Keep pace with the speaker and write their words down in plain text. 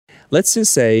Let's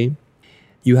just say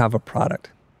you have a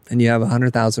product and you have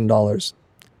 $100,000.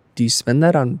 Do you spend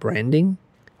that on branding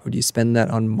or do you spend that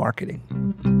on marketing?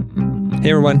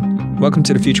 Hey everyone, welcome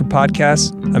to the Future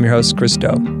Podcast. I'm your host, Chris Do.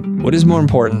 What is more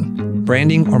important,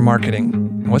 branding or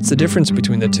marketing? What's the difference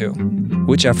between the two?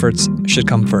 Which efforts should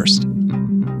come first?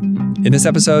 In this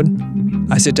episode,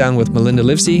 I sit down with Melinda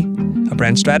Livesey, a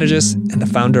brand strategist and the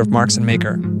founder of Marks &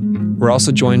 Maker. We're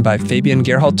also joined by Fabian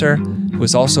Geyrhalter, who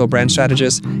is also a brand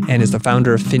strategist and is the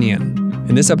founder of Finian.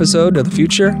 In this episode of The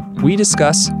Future, we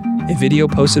discuss a video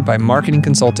posted by marketing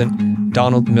consultant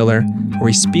Donald Miller, where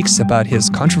he speaks about his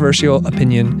controversial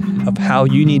opinion of how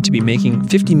you need to be making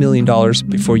 $50 million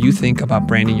before you think about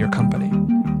branding your company.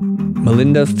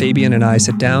 Melinda, Fabian, and I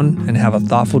sit down and have a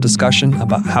thoughtful discussion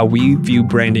about how we view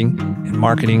branding and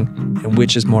marketing and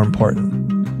which is more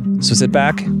important. So sit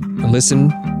back and listen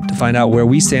to find out where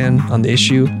we stand on the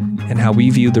issue and how we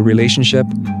view the relationship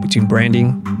between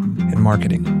branding and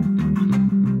marketing.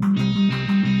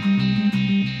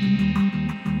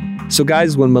 So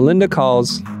guys, when Melinda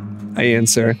calls, I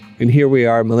answer, and here we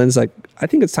are. Melinda's like, I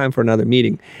think it's time for another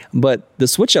meeting. But the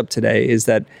switch up today is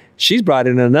that she's brought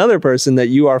in another person that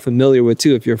you are familiar with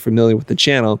too, if you're familiar with the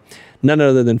channel, none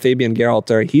other than Fabian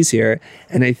Geyrhalter. He's here.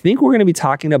 And I think we're going to be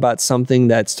talking about something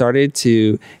that started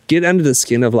to get under the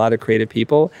skin of a lot of creative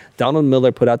people. Donald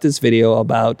Miller put out this video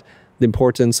about the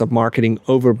importance of marketing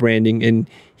over branding, and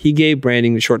he gave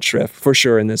branding short shrift for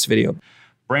sure in this video.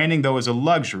 Branding, though, is a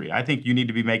luxury. I think you need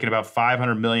to be making about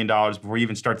 $500 million before you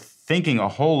even start thinking a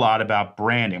whole lot about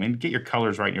branding. I mean, get your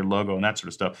colors right in your logo and that sort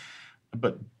of stuff.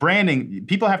 But branding,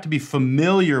 people have to be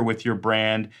familiar with your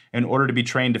brand in order to be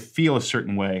trained to feel a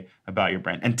certain way about your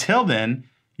brand. Until then,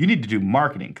 you need to do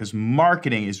marketing, because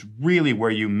marketing is really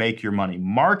where you make your money.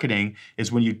 Marketing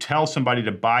is when you tell somebody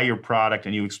to buy your product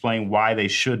and you explain why they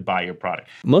should buy your product.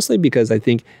 Mostly because I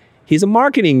think he's a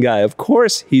marketing guy. Of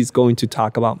course, he's going to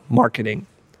talk about marketing.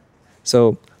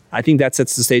 So I think that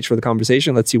sets the stage for the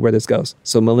conversation. Let's see where this goes.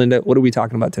 So Melinda, what are we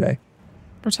talking about today?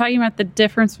 We're talking about the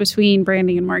difference between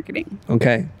branding and marketing.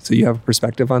 Okay. So you have a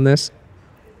perspective on this?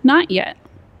 Not yet.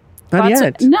 Not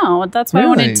yet? No, that's why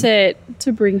Really? I wanted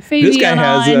to bring Fabian on. This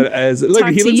guy has look,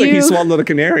 he looks like he swallowed a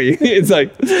canary. It's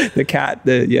like the cat,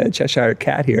 Cheshire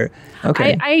cat here.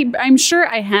 Okay. I'm sure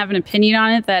I have an opinion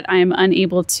on it that I'm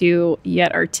unable to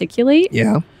yet articulate.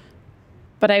 Yeah.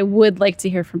 But I would like to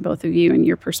hear from both of you and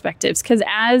your perspectives. Because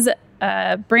as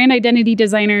a brand identity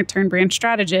designer turned brand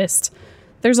strategist,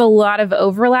 there's a lot of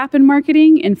overlap in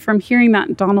marketing. And from hearing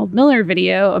that Donald Miller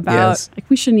video about, like,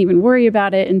 we shouldn't even worry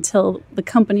about it until the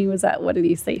company was at, what did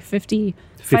he say, 50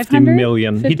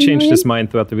 million. 50 he changed million? his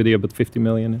mind throughout the video, but 50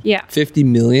 million. Yeah. 50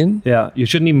 million? Yeah, you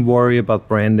shouldn't even worry about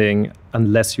branding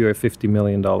unless you're a $50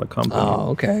 million company. Oh,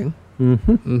 okay.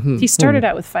 He started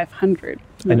out with 500.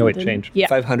 I know it changed. Yeah.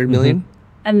 500 million?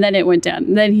 And then it went down.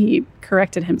 And then he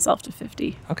corrected himself to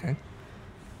 50. Okay.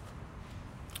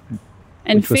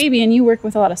 And Fabian, you work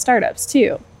with a lot of startups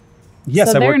too.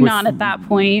 Yes, so I they're work not at that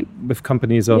point. with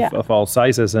companies of all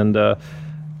sizes. And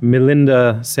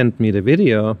Melinda sent me the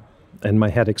video and my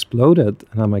head exploded.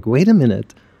 And I'm like, wait a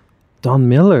minute. Don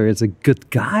Miller is a good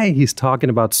guy. He's talking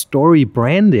about story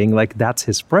branding, like that's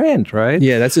his brand, right?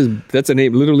 Yeah, that's a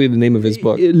name, literally the name of his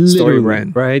book, Story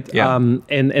Brand, right? Yeah.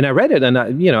 And I read it, and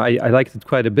I liked it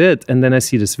quite a bit. And then I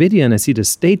see this video and I see this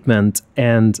statement,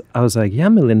 and I was like, yeah,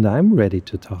 Melinda, I'm ready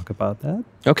to talk about that.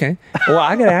 Okay. Well,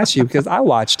 I got to ask you, because I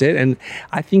watched it, and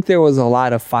I think there was a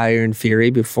lot of fire and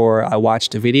fury before I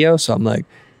watched the video. So I'm like,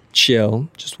 chill,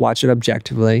 just watch it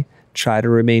objectively. Try to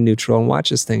remain neutral and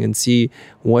watch this thing and see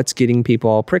what's getting people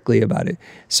all prickly about it.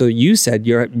 So you said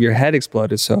your head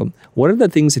exploded. So what are the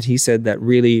things that he said that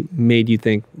really made you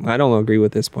think, I don't agree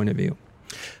with this point of view?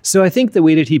 So I think the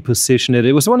way that he positioned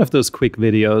it was one of those quick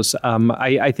videos.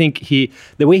 I think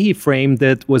the way he framed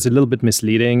it was a little bit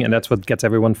misleading, and that's what gets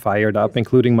everyone fired up,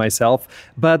 including myself.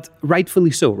 But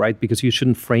rightfully so, right? Because you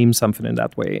shouldn't frame something in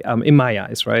that way, in my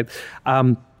eyes, right?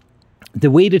 The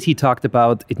way that he talked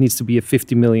about it needs to be a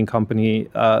 $50 million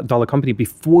dollar company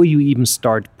before you even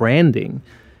start branding,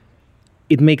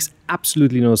 it makes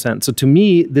absolutely no sense. So to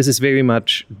me, this is very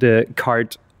much the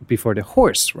cart before the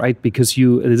horse, right? Because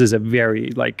this is a very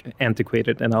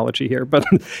antiquated analogy here, but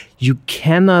you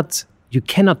cannot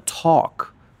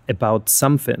talk about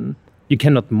something, you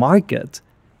cannot market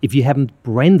if you haven't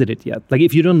branded it yet,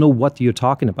 if you don't know what you're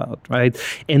talking about, right?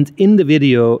 And in the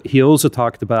video, he also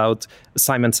talked about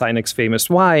Simon Sinek's famous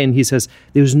why, and he says,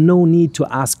 there's no need to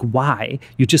ask why,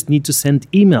 you just need to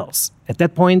send emails. At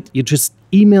that point, you just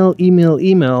email,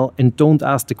 and don't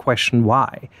ask the question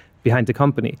why behind the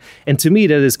company. And to me,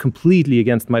 that is completely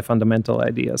against my fundamental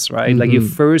ideas, right? Mm-hmm. You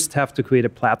first have to create a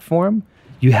platform,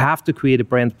 You have to create a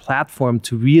brand platform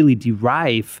to really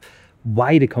derive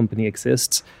why the company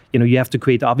exists. You have to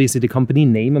create, obviously, the company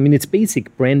name. I mean, it's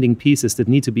basic branding pieces that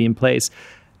need to be in place.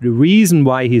 The reason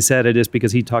why he said it is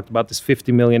because he talked about this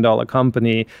 $50 million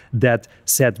company that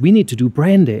said, we need to do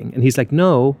branding. And he's like,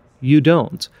 no, you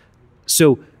don't.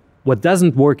 So what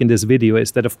doesn't work in this video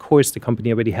is that, of course, the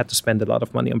company already had to spend a lot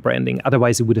of money on branding.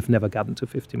 Otherwise, it would have never gotten to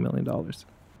 $50 million.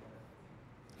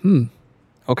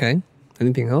 Okay.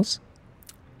 Anything else?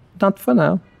 Not for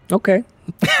now. Okay.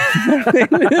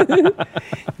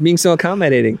 Being so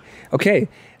accommodating. Okay.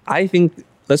 I think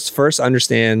let's first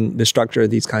understand the structure of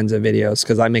these kinds of videos,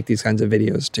 because I make these kinds of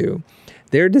videos too.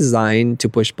 They're designed to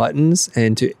push buttons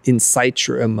and to incite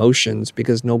your emotions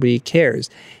because nobody cares.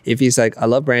 If he's like, I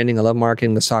love branding, I love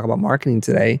marketing, let's talk about marketing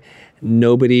today,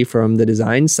 nobody from the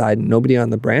design side, nobody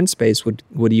on the brand space would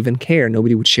even care.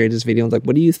 Nobody would share this video and like,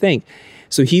 what do you think?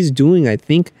 So he's doing, I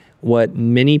think, what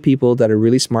many people that are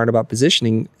really smart about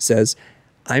positioning says,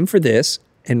 I'm for this,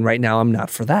 and right now I'm not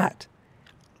for that.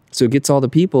 So it gets all the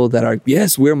people that are,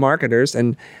 yes, we're marketers.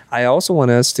 And I also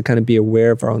want us to kind of be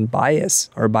aware of our own bias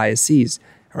or biases,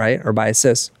 right? Or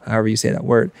biases, however you say that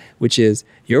word, which is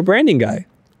you're a branding guy.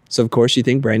 So of course you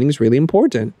think branding is really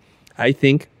important. I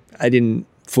think I didn't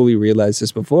fully realize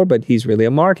this before, but he's really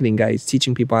a marketing guy. He's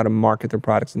teaching people how to market their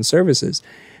products and services.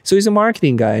 So he's a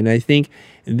marketing guy. And I think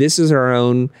this is our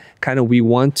own kind of, we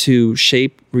want to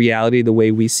shape reality the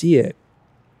way we see it.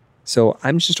 So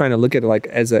I'm just trying to look at it like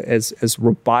as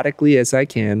robotically as I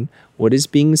can, what is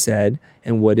being said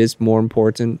and what is more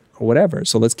important or whatever.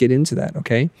 So let's get into that,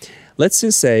 okay? Let's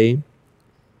just say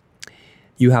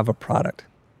you have a product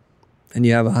and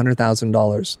you have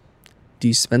 $100,000. Do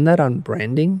you spend that on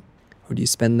branding or do you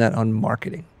spend that on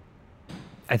marketing?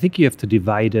 I think you have to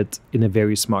divide it in a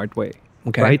very smart way,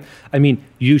 okay? Right? I mean,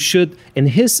 you should, and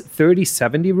his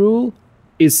 30-70 rule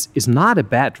is not a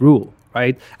bad rule.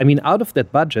 Right? I mean, out of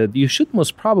that budget, you should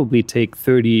most probably take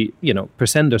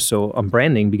 30% or so on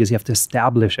branding because you have to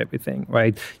establish everything,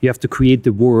 right? You have to create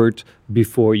the word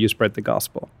before you spread the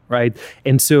gospel, right?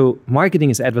 And so marketing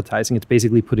is advertising. It's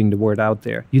basically putting the word out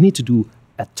there. You need to do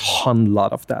a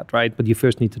lot of that, right? But you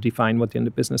first need to define what you're in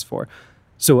the business for.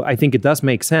 So I think it does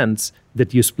make sense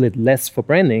that you split less for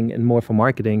branding and more for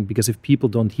marketing, because if people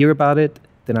don't hear about it,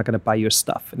 they're not going to buy your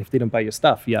stuff. And if they don't buy your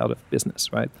stuff, you're out of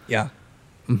business, right? Yeah.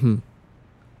 Mm-hmm.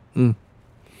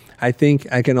 I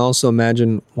think I can also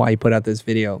imagine why he put out this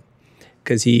video,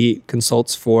 because he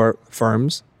consults for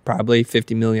firms, probably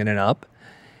 50 million and up.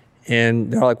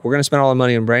 And they're like, we're going to spend all our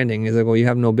money on branding. He's like, well, you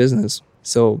have no business.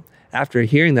 So after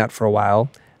hearing that for a while,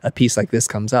 a piece like this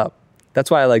comes up. That's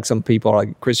why like some people are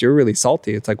like, Chris, you're really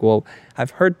salty. It's like, well,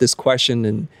 I've heard this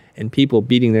question and people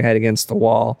beating their head against the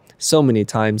wall so many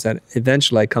times that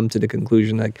eventually I come to the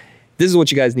conclusion like, this is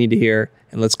what you guys need to hear,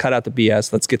 and let's cut out the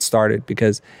BS. Let's get started,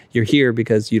 because you're here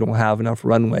because you don't have enough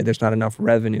runway. There's not enough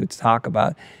revenue to talk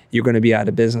about. You're going to be out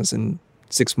of business in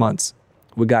 6 months.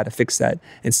 We got to fix that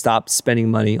and stop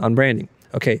spending money on branding.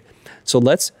 Okay, so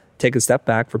let's take a step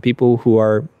back for people who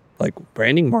are like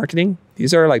branding, marketing.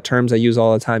 These are like terms I use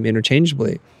all the time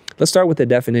interchangeably. Let's start with the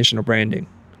definition of branding.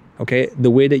 Okay, the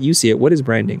way that you see it, what is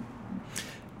branding?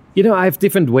 I have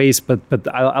different ways, but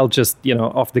I'll just,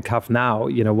 off the cuff now,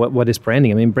 what is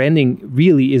branding? I mean, branding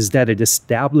really is that it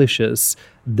establishes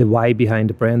the why behind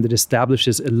the brand. It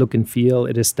establishes a look and feel.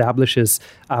 It establishes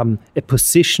a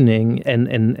positioning and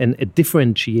a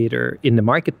differentiator in the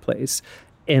marketplace.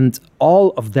 And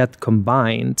all of that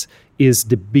combined is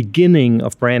the beginning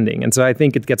of branding. And so I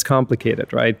think it gets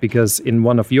complicated, right? Because in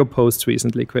one of your posts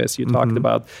recently, Chris, you talked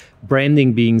about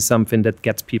branding being something that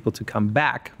gets people to come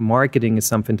back. Marketing is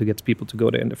something to get people to go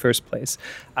there in the first place.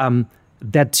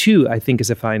 That too, I think,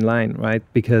 is a fine line, right?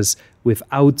 Because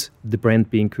without the brand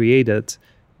being created,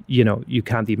 you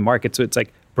can't even market. So it's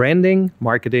like branding,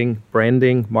 marketing.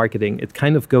 It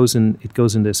kind of goes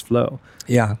in this flow.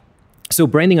 Yeah. So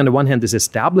branding on the one hand is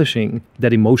establishing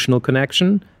that emotional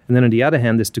connection, and then on the other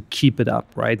hand is to keep it up,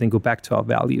 right? And go back to our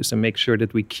values and make sure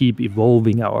that we keep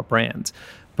evolving our brand.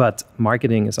 But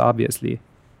marketing is obviously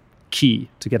key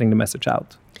to getting the message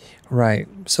out. Right.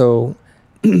 So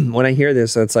when I hear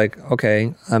this, it's like,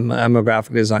 okay, I'm a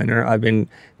graphic designer. I've been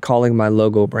calling my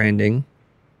logo branding.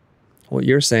 What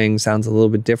you're saying sounds a little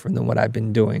bit different than what I've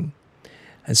been doing.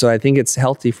 And so I think it's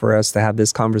healthy for us to have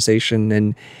this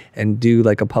conversation and do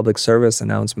like a public service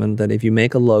announcement that if you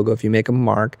make a logo, if you make a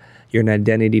mark, you're an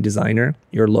identity designer,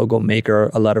 you're a logo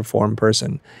maker, a letter form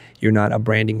person. You're not a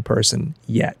branding person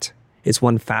yet. It's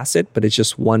one facet, but it's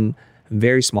just one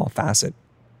very small facet,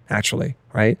 actually,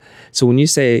 right? So when you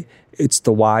say it's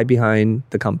the why behind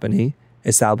the company,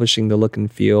 establishing the look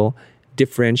and feel,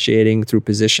 differentiating through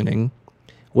positioning,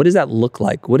 What does that look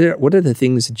like? What are the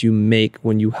things that you make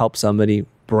when you help somebody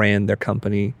brand their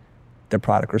company, their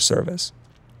product or service?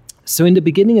 So in the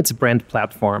beginning, it's a brand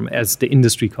platform, as the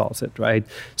industry calls it, right?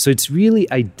 So it's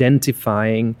really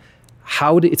identifying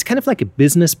it's kind of like a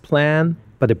business plan,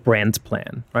 but a brand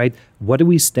plan, right? What do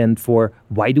we stand for?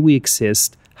 Why do we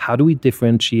exist? How do we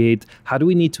differentiate? How do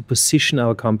we need to position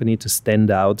our company to stand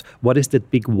out? What is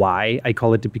that big why? I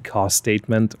call it the because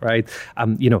statement, right?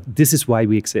 This is why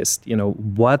we exist.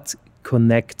 What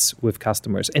connects with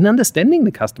customers, and understanding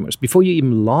the customers before you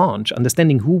even launch,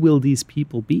 understanding who will these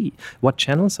people be, what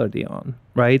channels are they on,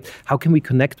 right? How can we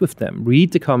connect with them?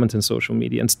 Read the comments on social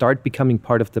media and start becoming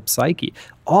part of the psyche.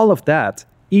 All of that,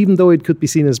 even though it could be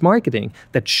seen as marketing,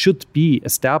 that should be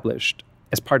established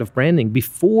as part of branding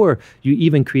before you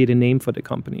even create a name for the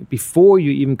company, before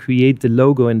you even create the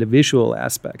logo and the visual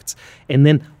aspects. And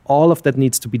then all of that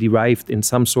needs to be derived in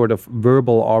some sort of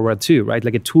verbal aura too, right?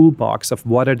 Like a toolbox of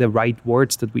what are the right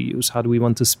words that we use? How do we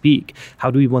want to speak?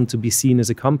 How do we want to be seen as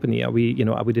a company? Are we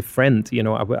the friend?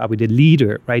 Are we the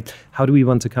leader, right? How do we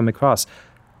want to come across?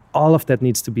 All of that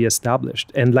needs to be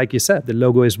established. And like you said, the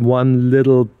logo is one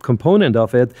little component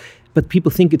of it, but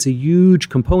people think it's a huge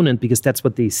component because that's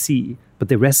what they see, but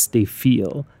the rest they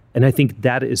feel. And I think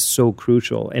that is so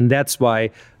crucial. And that's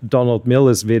why Donald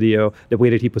Miller's video, the way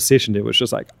that he positioned it was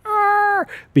just like,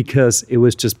 because it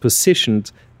was just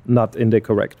positioned not in the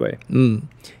correct way.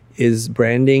 Is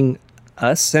branding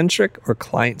us-centric or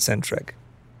client-centric,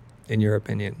 in your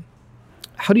opinion?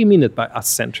 How do you mean it by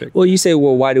us-centric? Well, you say,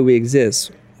 well, why do we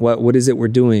exist? What is it we're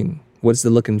doing? What's the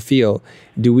look and feel?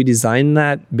 Do we design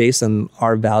that based on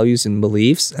our values and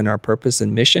beliefs and our purpose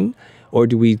and mission? Or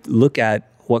do we look at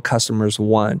what customers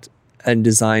want and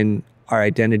design our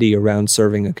identity around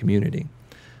serving a community?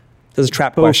 That's a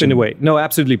trap question. Both in a way. No,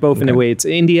 absolutely. Both in a way. It's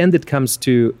in the end, it comes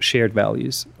to shared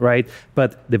values, right?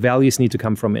 But the values need to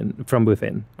come from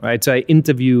within, right? So I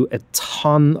interview a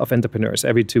ton of entrepreneurs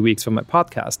every 2 weeks for my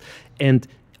podcast. And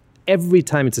every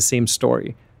time it's the same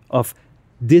story of,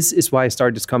 this is why I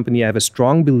started this company. I have a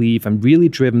strong belief. I'm really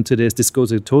driven to this. This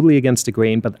goes totally against the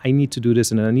grain, but I need to do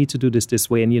this and I need to do this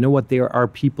way. And you know what? There are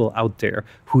people out there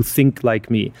who think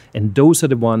like me. And those are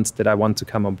the ones that I want to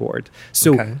come on board.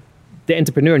 So the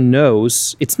entrepreneur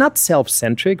knows it's not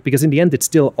self-centric, because in the end, it's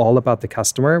still all about the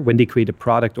customer when they create a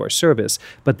product or a service.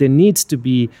 But there needs to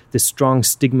be this strong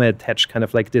stigma attached, kind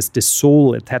of like this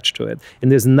soul attached to it.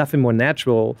 And there's nothing more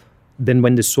natural than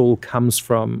when the soul comes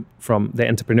from the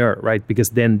entrepreneur, right?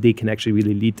 Because then they can actually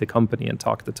really lead the company and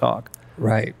talk the talk.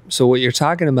 Right. So what you're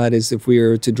talking about is, if we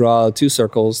were to draw two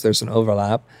circles, there's an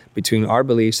overlap between our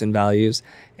beliefs and values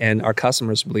and our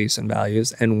customers' beliefs and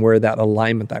values, and where that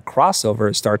alignment, that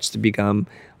crossover, starts to become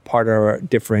part of our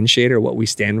differentiator, what we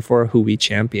stand for, who we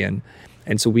champion.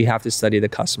 And so we have to study the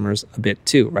customers a bit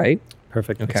too, right?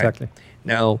 Perfect. Okay. Exactly.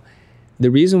 Now, the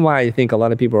reason why I think a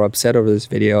lot of people are upset over this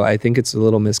video, I think it's a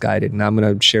little misguided, and I'm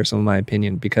going to share some of my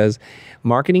opinion, because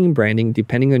marketing and branding,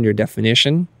 depending on your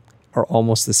definition, are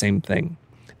almost the same thing.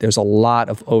 There's a lot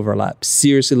of overlap.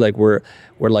 Seriously, like we're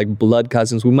like blood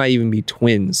cousins. We might even be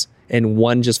twins, and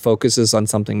one just focuses on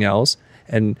something else.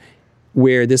 And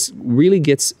where this really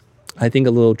gets, I think,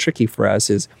 a little tricky for us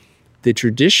is the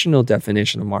traditional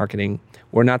definition of marketing.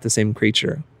 We're not the same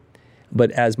creature.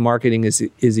 But as marketing is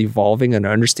evolving, and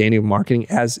understanding of marketing,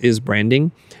 as is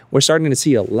branding, we're starting to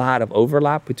see a lot of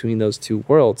overlap between those two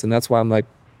worlds. And that's why I'm like,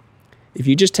 if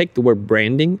you just take the word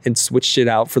branding and switch it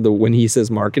out for when he says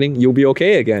marketing, you'll be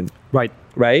okay again. Right.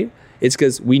 It's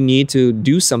because we need to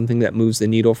do something that moves the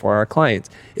needle for our clients.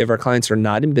 If our clients are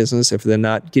not in business, if they're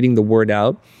not getting the word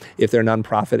out, if they're a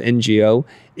nonprofit NGO,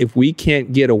 if we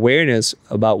can't get awareness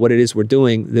about what it is we're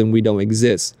doing, then we don't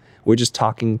exist. We're just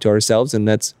talking to ourselves, and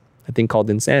that's, I think, called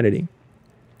insanity.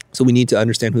 So we need to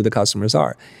understand who the customers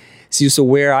are. So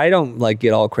where I don't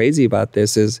get all crazy about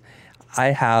this is,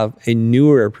 I have a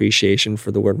newer appreciation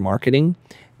for the word marketing,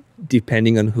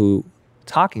 depending on who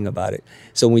talking about it.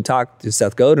 So when we talk to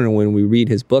Seth Godin, or when we read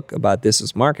his book about this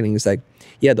is marketing, it's like,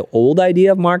 yeah, the old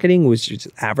idea of marketing was just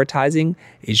advertising.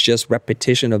 It's just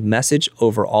repetition of message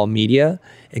over all media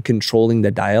and controlling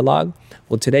the dialogue.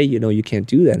 Well, today, you can't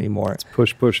do that anymore. It's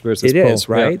push versus pull. It is,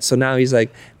 right? Yeah. So now he's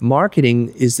like, marketing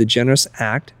is the generous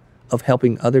act of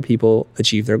helping other people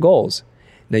achieve their goals.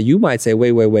 Now you might say,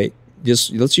 wait.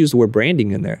 Just let's use the word branding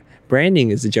in there.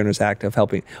 Branding is the generous act of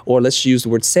helping. Or let's use the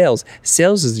word sales.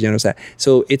 Sales is the generous act.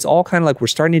 So it's all kind of like we're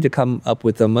starting to come up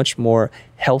with a much more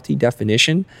healthy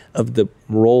definition of the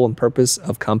role and purpose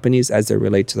of companies as they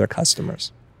relate to their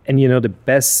customers. And the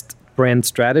best brand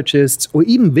strategists, or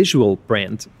even visual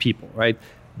brand people, right?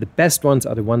 The best ones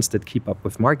are the ones that keep up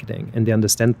with marketing and they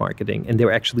understand marketing and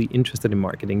they're actually interested in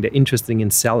marketing. They're interested in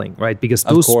selling, right? Because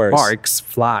those sparks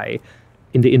fly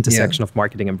in the intersection of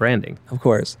marketing and branding. Of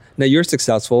course. Now you're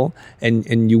successful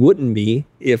and you wouldn't be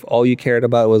if all you cared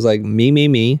about was like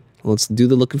me. Let's do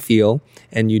the look and feel.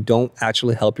 And you don't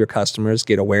actually help your customers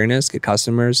get awareness, get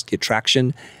customers, get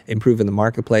traction, improve in the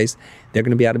marketplace. They're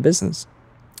going to be out of business.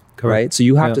 Correct. Right? So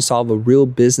you have to solve a real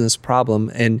business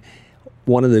problem. And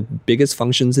one of the biggest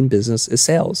functions in business is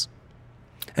sales.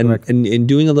 And in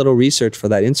doing a little research for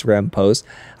that Instagram post,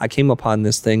 I came upon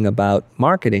this thing about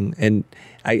marketing. And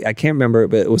I can't remember,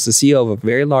 but it was the CEO of a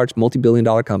very large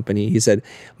multi-billion-dollar company. He said,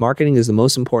 marketing is the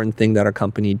most important thing that our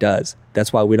company does.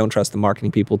 That's why we don't trust the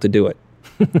marketing people to do it.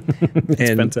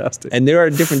 That's fantastic. And there are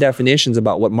different definitions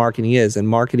about what marketing is. And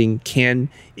marketing can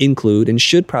include and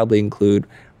should probably include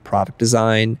product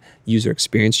design, user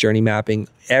experience journey mapping,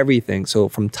 everything. So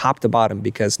from top to bottom,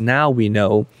 because now we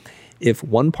know if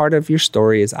one part of your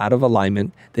story is out of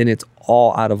alignment, then it's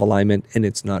all out of alignment and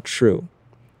it's not true.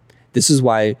 This is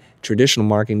why traditional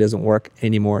marketing doesn't work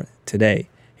anymore today,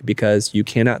 because you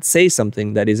cannot say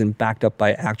something that isn't backed up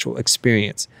by actual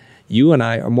experience. You and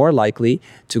I are more likely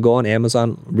to go on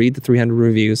Amazon, read the 300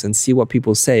 reviews and see what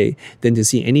people say than to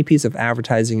see any piece of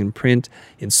advertising in print,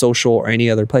 in social, or any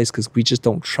other place, because we just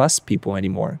don't trust people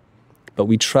anymore. But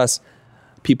we trust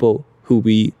people who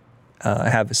we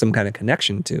have some kind of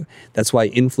connection to. That's why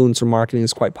influencer marketing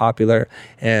is quite popular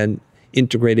and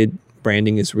integrated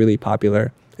branding is really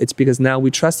popular. It's because now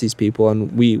we trust these people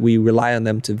and we rely on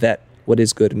them to vet what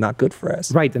is good and not good for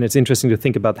us. Right, and it's interesting to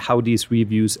think about how these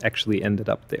reviews actually ended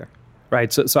up there.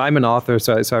 Right, so I'm an author,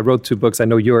 so I wrote 2 books. I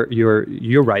know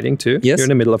you're writing too. Yes. You're in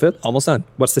the middle of it. Almost done.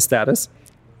 What's the status?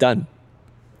 Done.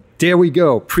 There we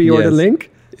go. Pre-order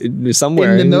link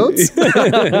somewhere in the notes.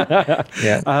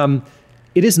 Yeah.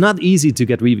 It is not easy to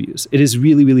get reviews. It is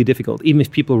really, really difficult. Even if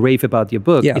people rave about your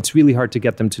book, it's really hard to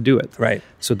get them to do it. Right.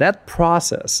 So that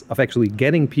process of actually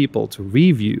getting people to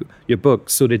review your book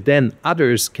so that then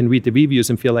others can read the reviews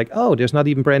and feel like, oh, there's not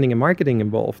even branding and marketing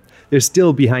involved. They're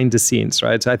still behind the scenes,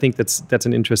 right? So I think that's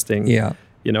an interesting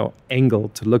angle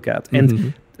to look at.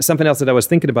 And something else that I was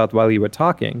thinking about while you were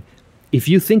talking, if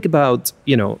you think about,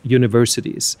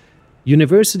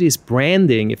 universities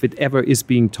branding, if it ever is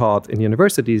being taught in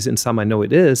universities, and some I know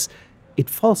it is, it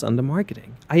falls under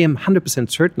marketing. I am 100%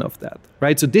 certain of that,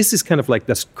 right? So this is kind of like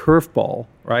this curveball,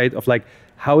 right? Of like,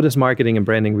 how does marketing and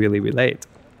branding really relate?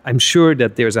 I'm sure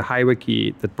that there's a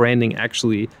hierarchy that branding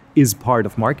actually is part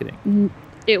of marketing.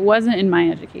 It wasn't in my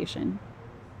education.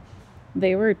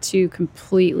 They were 2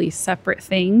 completely separate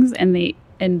things,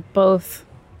 and both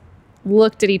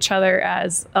looked at each other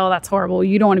as, oh, that's horrible.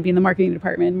 You don't want to be in the marketing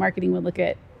department. Marketing would look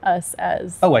at us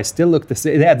as... Oh, I still look the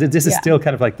same. Yeah, this is still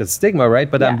kind of like the stigma,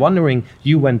 right? But I'm wondering,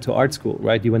 you went to art school,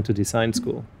 right? You went to design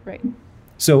school. Right.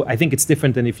 So I think it's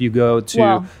different than if you go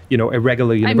to, a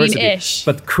regular university. I mean, ish.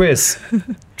 But Chris,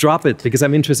 drop it, because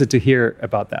I'm interested to hear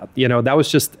about that. That was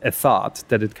just a thought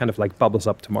that it kind of like bubbles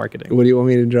up to marketing. What do you want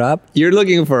me to drop? You're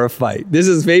looking for a fight. This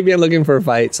is Fabian looking for a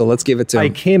fight, so let's give it to him. I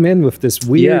came in with this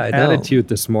weird attitude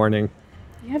this morning.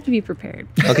 You have to be prepared.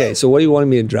 Okay, so what do you want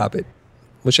me to drop it?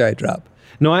 What should I drop?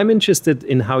 No, I'm interested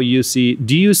in how you see,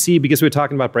 because we're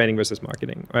talking about branding versus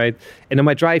marketing, right? And on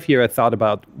my drive here, I thought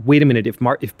about, wait a minute,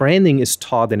 if branding is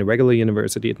taught in a regular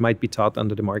university, it might be taught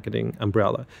under the marketing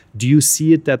umbrella. Do you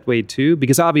see it that way too?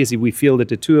 Because obviously we feel that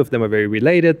the 2 of them are very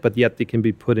related, but yet they can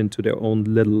be put into their own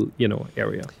little,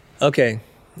 area. Okay,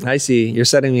 I see. You're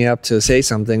setting me up to say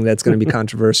something that's going to be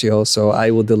controversial, so I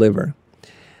will deliver.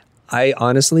 I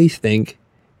honestly think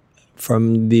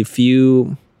from the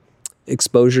few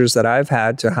exposures that I've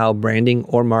had to how branding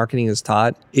or marketing is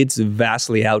taught, it's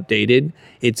vastly outdated.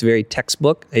 It's very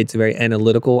textbook. It's very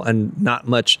analytical, and not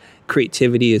much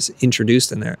creativity is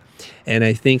introduced in there. And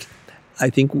I think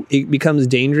it becomes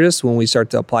dangerous when we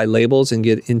start to apply labels and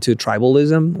get into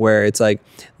tribalism, where it's like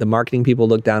the marketing people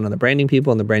look down on the branding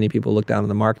people and the branding people look down on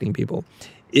the marketing people.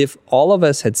 If all of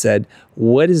us had said,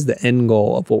 what is the end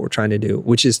goal of what we're trying to do,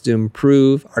 which is to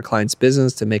improve our client's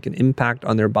business, to make an impact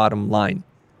on their bottom line,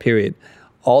 period.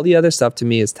 All the other stuff to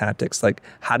me is tactics. Like,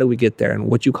 how do we get there? And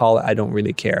what you call it, I don't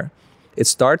really care. It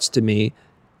starts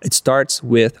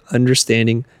with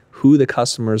understanding who the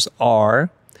customers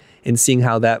are and seeing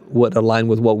how that would align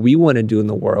with what we want to do in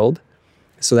the world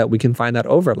so that we can find that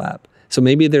overlap. So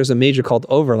maybe there's a major called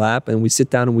overlap, and we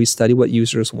sit down and we study what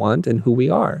users want and who we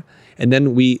are. And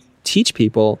then we teach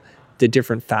people the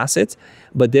different facets,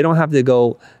 but they don't have to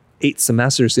go 8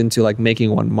 semesters into like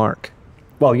making one mark.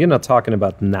 Well, you're not talking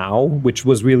about now, which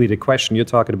was really the question. You're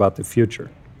talking about the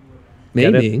future.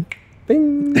 Maybe.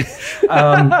 Bing.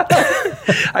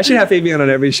 I should have Fabian on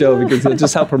every show because it'll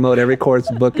just help promote every course,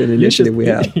 book, and initiative we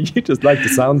have. You just like the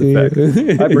sound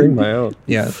effect. I bring my own.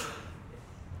 Yeah.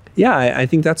 Yeah, I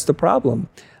think that's the problem.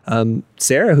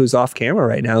 Sarah, who's off camera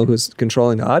right now, who's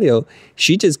controlling the audio,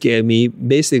 she just gave me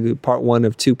basically part 1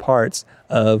 of 2 parts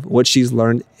of what she's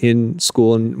learned in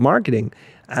school in marketing.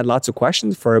 I had lots of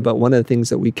questions for her, but one of the things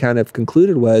that we kind of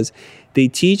concluded was they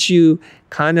teach you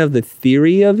kind of the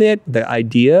theory of it, the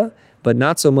idea, but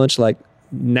not so much like,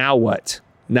 now what?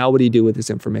 Now what do you do with this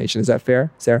information? Is that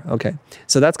fair, Sarah? Okay.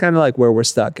 So that's kind of like where we're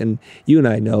stuck. And you and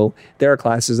I know there are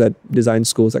classes at design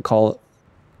schools that call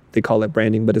it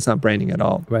branding, but it's not branding at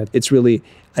all. Right. It's really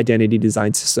identity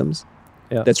design systems.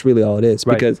 Yeah. That's really all it is.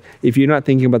 Right. Because if you're not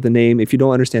thinking about the name, if you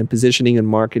don't understand positioning and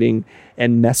marketing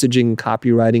and messaging,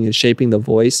 copywriting, and shaping the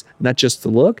voice, not just the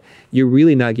look, you're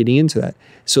really not getting into that.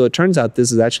 So it turns out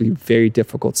this is actually very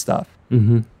difficult stuff.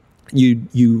 Mm-hmm.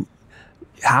 You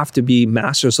have to be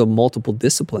masters of multiple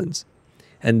disciplines.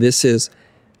 And this is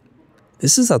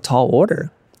a tall order.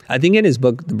 I think in his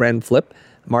book, The Brand Flip,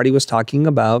 Marty was talking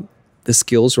about the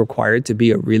skills required to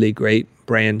be a really great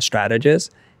brand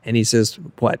strategist. And he says,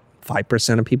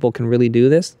 5% of people can really do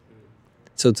this?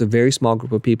 So it's a very small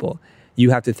group of people. You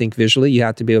have to think visually. You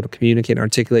have to be able to communicate and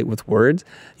articulate with words.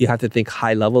 You have to think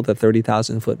high level, the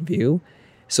 30,000-foot view.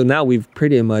 So now we've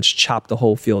pretty much chopped the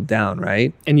whole field down,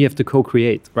 right? And you have to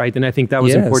co-create, right? And I think that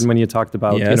was important when you talked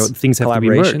about, things have to be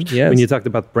merged. Yes. When you talked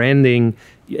about branding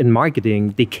and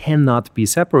marketing, they cannot be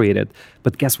separated.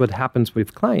 But guess what happens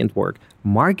with client work?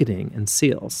 Marketing and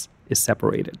sales is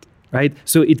separated, right?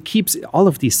 So it keeps all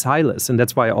of these silos, and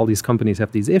that's why all these companies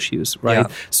have these issues, right?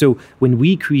 Yeah. So when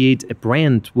we create a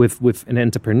brand with an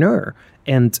entrepreneur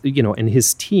and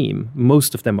his team,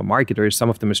 most of them are marketers, some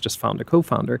of them is just founder,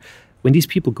 co-founder. When these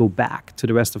people go back to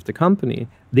the rest of the company,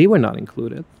 they were not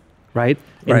included, right?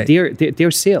 And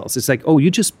their sales, it's like, oh,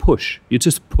 you just push,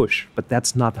 but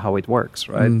that's not how it works,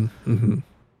 right? Mm-hmm.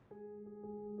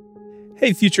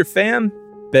 Hey, Future fam,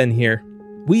 Ben here.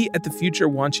 We at The Future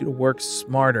want you to work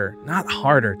smarter, not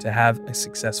harder, to have a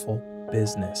successful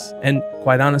business. And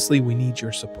quite honestly, we need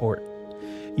your support.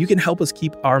 You can help us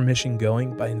keep our mission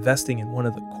going by investing in one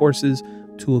of the courses,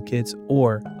 toolkits,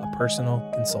 or a personal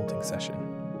consulting session.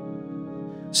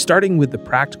 Starting with the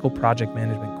Practical Project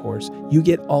Management course, you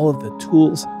get all of the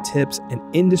tools, tips, and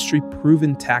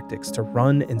industry-proven tactics to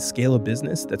run and scale a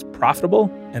business that's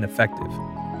profitable and effective.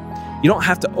 You don't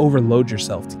have to overload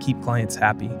yourself to keep clients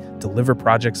happy, deliver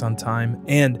projects on time,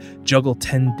 and juggle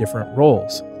 10 different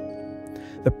roles.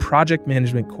 The Project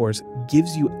Management course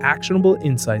gives you actionable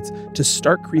insights to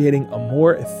start creating a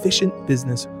more efficient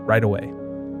business right away.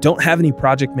 Don't have any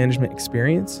project management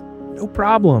experience? No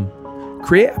problem.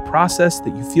 Create a process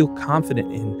that you feel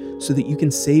confident in so that you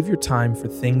can save your time for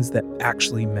things that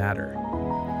actually matter.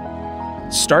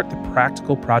 Start the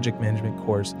Practical Project Management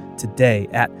course today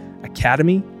at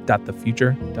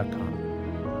academy.thefuture.com.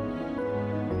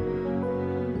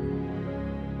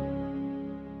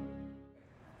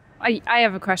 I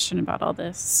have a question about all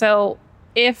this. So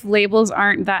if labels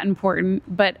aren't that important,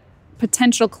 but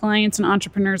potential clients and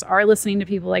entrepreneurs are listening to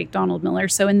people like Donald Miller,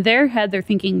 so in their head, they're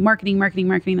thinking marketing,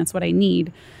 that's what I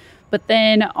need. But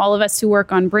then all of us who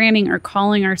work on branding are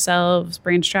calling ourselves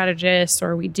brand strategists,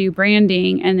 or we do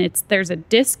branding, and there's a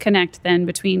disconnect then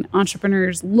between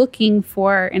entrepreneurs looking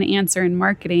for an answer in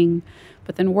marketing,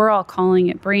 but then we're all calling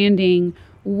it branding.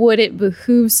 Would it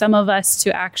behoove some of us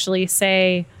to actually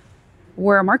say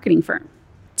we're a marketing firm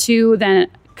to then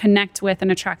connect with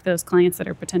and attract those clients that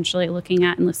are potentially looking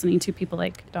at and listening to people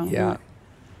like Donald Miller?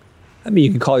 I mean,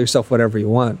 you can call yourself whatever you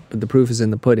want, but the proof is in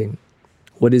the pudding.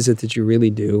 What is it that you really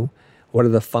do? What are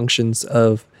the functions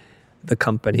of the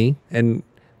company? And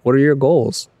what are your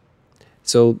goals?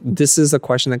 So this is a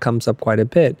question that comes up quite a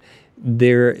bit.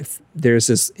 There's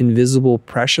this invisible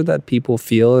pressure that people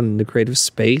feel in the creative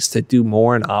space to do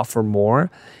more and offer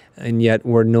more. And yet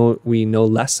we know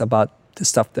less about the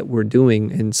stuff that we're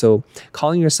doing. And so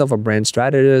calling yourself a brand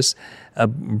strategist, a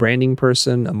branding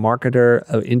person, a marketer,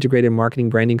 an integrated marketing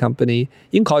branding company,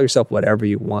 you can call yourself whatever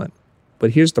you want.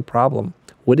 But here's the problem.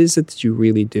 What is it that you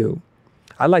really do?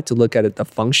 I like to look at it, the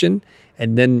function,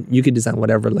 and then you can design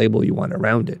whatever label you want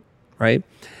around it, right?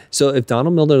 So if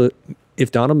Donald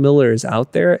Miller is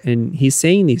out there and he's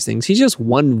saying these things, he's just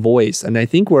one voice. And I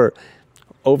think we're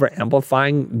over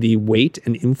amplifying the weight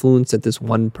and influence that this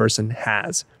one person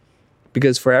has.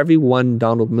 Because for every one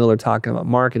Donald Miller talking about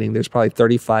marketing, there's probably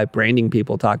 35 branding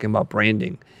people talking about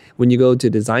branding. When you go to a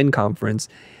design conference,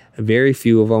 very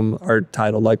few of them are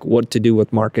titled like what to do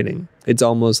with marketing. It's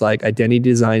almost like identity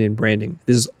design and branding.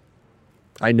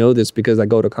 I know this because I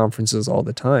go to conferences all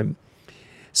the time.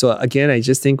 So again, I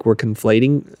just think we're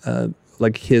conflating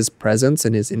like his presence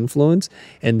and his influence,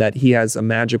 and that he has a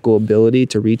magical ability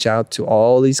to reach out to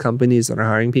all these companies that are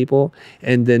hiring people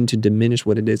and then to diminish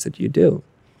what it is that you do.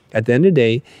 At the end of the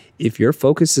day, if your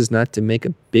focus is not to make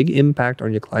a big impact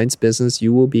on your client's business,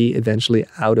 you will be eventually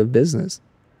out of business.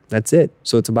 That's it.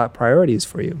 So it's about priorities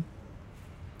for you.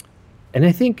 And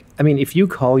I think, I mean, if you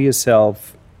call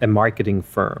yourself a marketing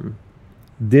firm,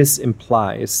 this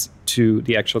implies to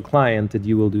the actual client that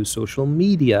you will do social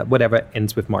media, whatever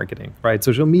ends with marketing, right?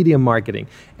 Social media marketing,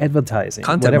 advertising,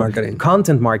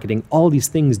 content marketing, all these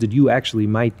things that you actually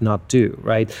might not do,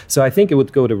 right? So I think it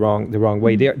would go the wrong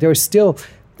way.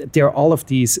 There are all of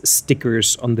these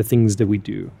stickers on the things that we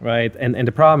do, right? And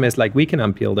the problem is, like, we can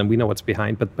unpeel them, we know what's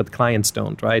behind, but clients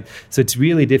don't, right? So it's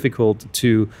really difficult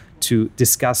to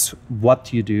discuss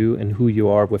what you do and who you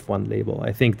are with one label.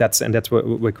 I think that's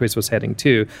where Chris was heading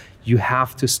to. You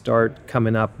have to start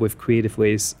coming up with creative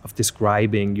ways of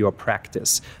describing your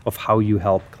practice of how you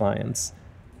help clients.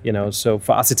 You know, so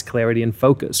for us, it's clarity and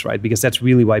focus, right? Because that's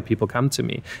really why people come to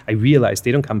me. I realize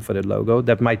they don't come for the logo.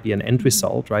 That might be an end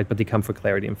result, right? But they come for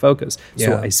clarity and focus. Yeah.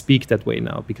 So I speak that way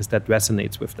now because that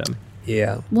resonates with them.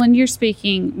 Yeah. Well, and you're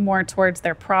speaking more towards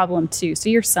their problem too. So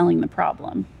you're selling the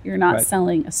problem. You're not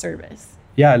selling a service.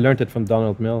 Yeah, I learned it from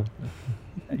Donald Mill.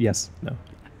 Yes, no.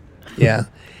 Yeah.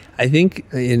 I think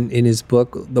in his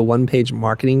book, The One-Page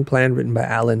Marketing Plan, written by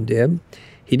Alan Dibb,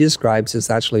 he describes this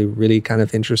actually really kind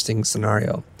of interesting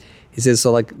scenario. He says,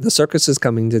 so like the circus is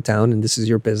coming to town and this is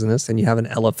your business, and you have an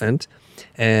elephant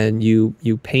and you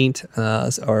paint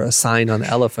or a sign on the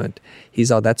elephant.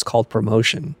 He's all, that's called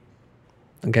promotion.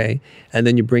 Okay. And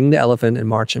then you bring the elephant and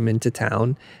march him into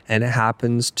town, and it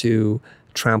happens to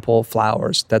trample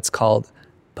flowers. That's called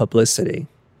publicity.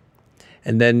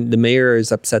 And then the mayor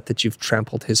is upset that you've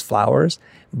trampled his flowers,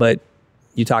 but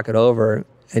you talk it over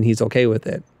and he's okay with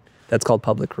it. That's called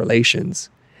public relations.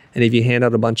 And if you hand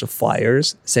out a bunch of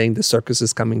flyers saying the circus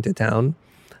is coming to town,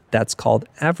 that's called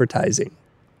advertising.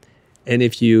 And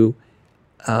if you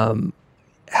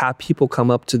have people come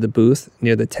up to the booth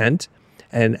near the tent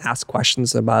and ask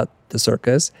questions about the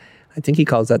circus, I think he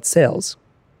calls that sales.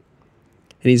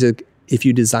 And he said, if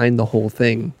you design the whole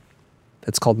thing,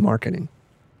 that's called marketing.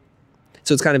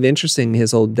 So it's kind of interesting,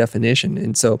 his whole definition.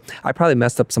 And so I probably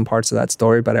messed up some parts of that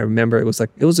story, but I remember it was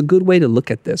a good way to look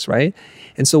at this, right?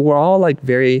 And so we're all like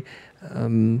very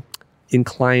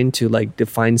inclined to like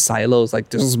define silos, like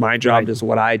this is my job, this is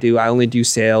what I do, I only do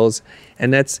sales.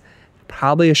 And that's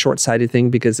probably a short-sighted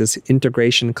thing, because this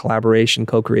integration, collaboration,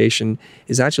 co-creation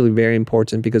is actually very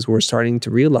important, because we're starting to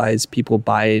realize people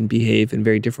buy and behave in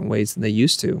very different ways than they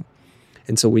used to.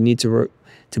 And so we need to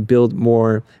build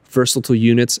more versatile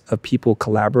units of people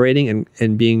collaborating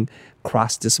and being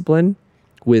cross-discipline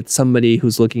with somebody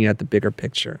who's looking at the bigger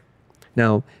picture.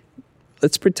 Now,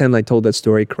 let's pretend I told that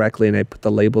story correctly and I put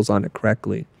the labels on it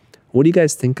correctly. What do you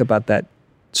guys think about that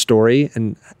story,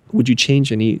 and would you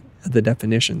change any of the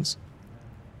definitions?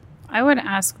 I would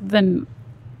ask then,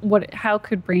 how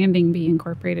could branding be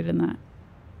incorporated in that?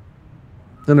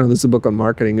 No, this is a book on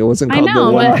marketing. It wasn't called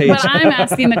The One Page. But I'm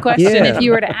asking the question, if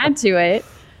you were to add to it.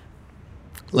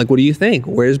 Like, what do you think?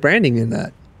 Where's branding in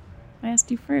that? I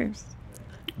asked you first.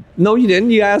 No, you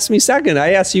didn't. You asked me second.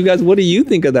 I asked you guys, what do you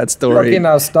think of that story? Okay,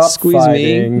 now stop Squeeze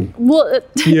fighting. me. Well,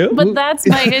 but that's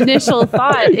my initial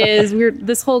thought is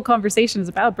this whole conversation is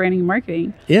about branding and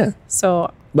marketing. Yeah.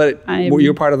 So, but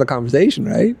you're part of the conversation,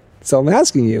 right? So I'm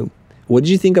asking you, what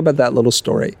did you think about that little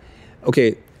story?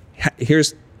 Okay,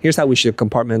 here's how we should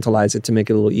compartmentalize it to make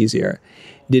it a little easier.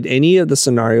 Did any of the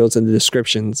scenarios and the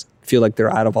descriptions feel like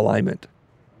they're out of alignment?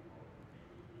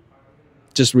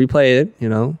 Just replay it,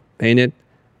 paint it,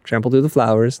 trample through the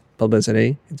flowers,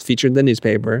 publicity. It's featured in the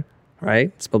newspaper,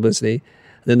 right? It's publicity.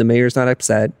 And then the mayor's not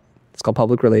upset. It's called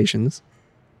public relations.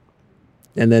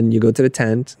 And then you go to the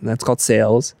tent, and that's called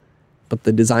sales. But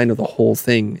the design of the whole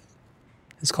thing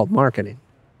is called marketing.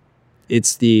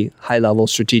 It's the high-level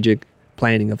strategic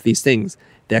planning of these things.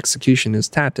 The execution is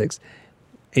tactics.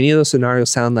 Any of those scenarios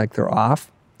sound like they're off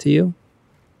to you?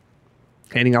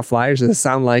 Handing out flyers, does it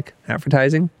sound like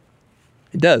advertising?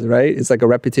 It does, right? It's like a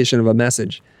repetition of a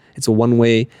message. It's a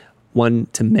one-way,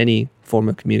 one-to-many form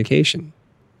of communication.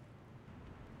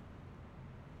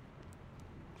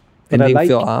 Anything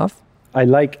feel off? I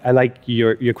like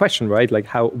your question, right? Like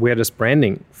where does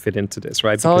branding fit into this,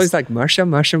 right? It's always like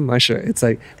Marsha. It's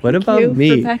like, what about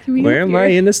me? Where am I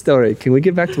in the story? Can we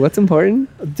get back to what's important?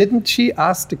 Didn't she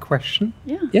ask the question?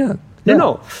 Yeah.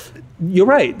 No. You're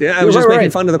right. I was just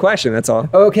making fun of the question. That's all.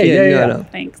 Okay. Yeah.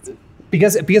 Thanks.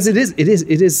 Because it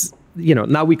is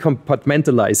now we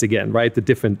compartmentalize again, right? The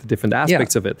different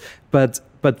aspects of it.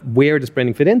 But where does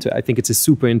branding fit into it? I think it's a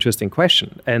super interesting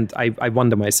question. And I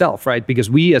wonder myself, right? Because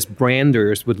we as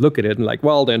branders would look at it and like,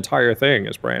 well, the entire thing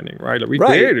is branding, right? Like we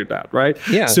created that, right?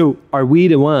 Yeah. So are we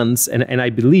the ones, and I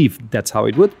believe that's how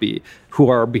it would be, who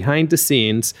are behind the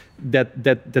scenes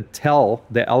that tell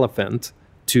the elephant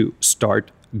to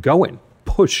start going,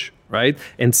 push, right?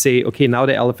 And say, okay, now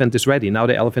the elephant is ready. Now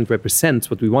the elephant represents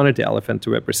what we wanted the elephant to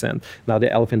represent. Now the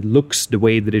elephant looks the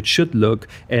way that it should look,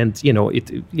 and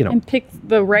and pick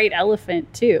the right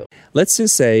elephant too. Let's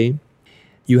just say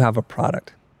you have a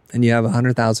product and you have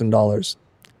 $100,000.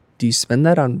 Do you spend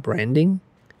that on branding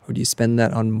or do you spend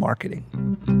that on marketing?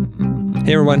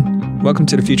 Hey everyone, welcome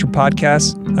to the Future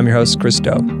Podcast. I'm your host, Chris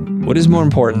Do. What is more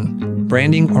important,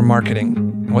 branding or marketing?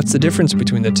 What's the difference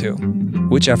between the two?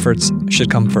 Which efforts should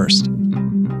come first?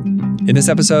 In this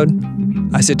episode,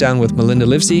 I sit down with Melinda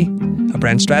Livesey, a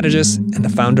brand strategist and the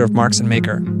founder of Marks &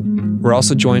 Maker. We're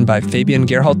also joined by Fabian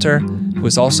Geyrhalter, who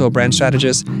is also a brand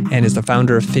strategist and is the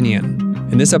founder of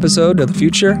Finian. In this episode of The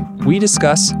Future, we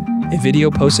discuss a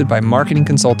video posted by marketing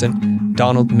consultant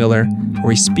Donald Miller,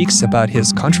 where he speaks about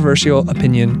his controversial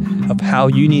opinion of how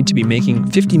you need to be making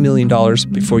 $50 million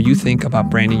before you think about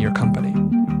branding your company.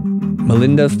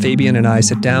 Melinda, Fabian, and I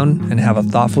sit down and have a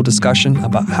thoughtful discussion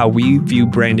about how we view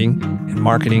branding and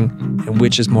marketing and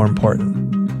which is more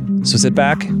important. So sit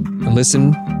back and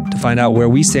listen to find out where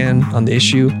we stand on the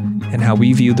issue and how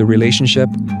we view the relationship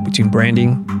between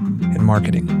branding and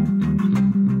marketing.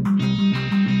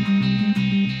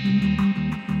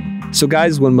 So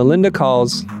guys, when Melinda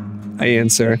calls, I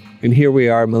answer, and here we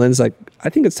are. Melinda's like, I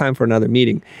think it's time for another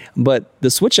meeting. But the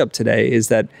switch up today is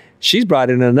that she's brought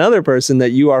in another person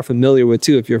that you are familiar with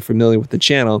too, if you're familiar with the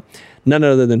channel, none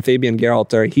other than Fabian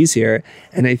Geyrhalter. He's here.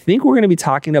 And I think we're going to be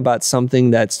talking about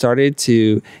something that started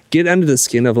to get under the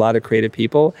skin of a lot of creative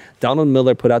people. Donald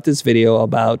Miller put out this video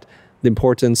about the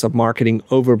importance of marketing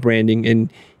over branding,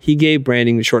 and he gave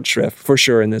branding the short shrift for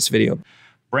sure in this video.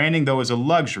 Branding, though, is a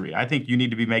luxury. I think you need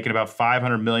to be making about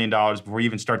 $500 million before you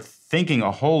even start thinking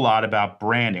a whole lot about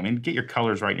branding. I mean, get your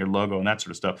colors right in your logo and that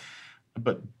sort of stuff.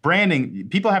 But branding,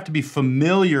 people have to be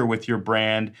familiar with your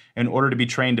brand in order to be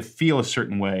trained to feel a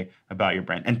certain way about your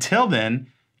brand. Until then,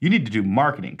 you need to do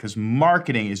marketing, because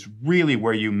marketing is really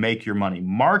where you make your money.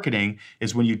 Marketing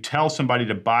is when you tell somebody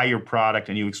to buy your product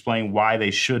and you explain why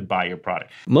they should buy your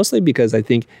product. Mostly because I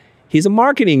think he's a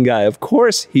marketing guy. Of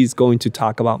course, he's going to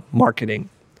talk about marketing.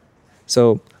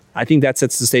 So I think that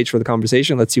sets the stage for the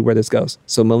conversation. Let's see where this goes.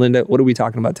 So Melinda, what are we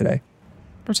talking about today?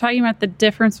 We're talking about the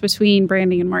difference between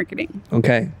branding and marketing.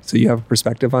 Okay. So you have a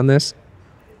perspective on this?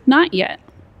 Not yet.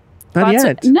 Not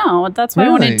yet? No, that's why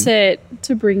Really? I wanted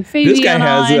to bring Fabian This guy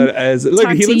has on. look,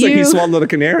 he looks like he you. swallowed a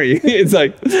canary. It's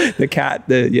like the cat,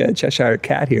 Cheshire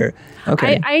cat here.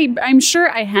 Okay. I'm sure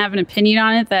I have an opinion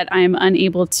on it that I'm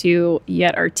unable to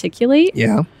yet articulate.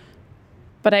 Yeah.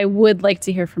 But I would like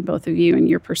to hear from both of you and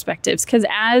your perspectives. Because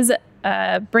as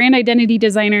a brand identity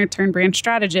designer turned brand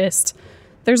strategist,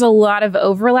 there's a lot of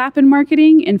overlap in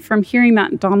marketing. And from hearing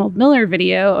that Donald Miller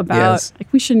video about,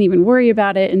 we shouldn't even worry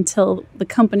about it until the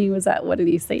company was at, what did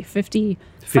he say, 50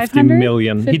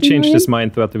 million. 50 he changed million? his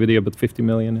mind throughout the video, but 50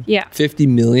 million. Yeah. 50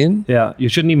 million? Yeah, you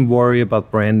shouldn't even worry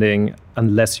about branding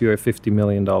unless you're a $50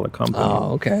 million company.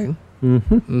 Oh, okay.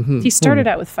 He started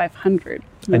out with 500.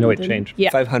 I know it didn't he? changed. Yeah.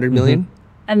 500 million?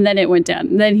 And then it went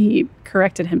down. Then he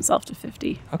corrected himself to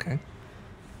 50. Okay.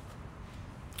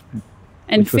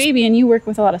 And Which was- Fabian, you work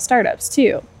with a lot of startups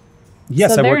too.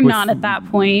 Yes, so I they're work not at that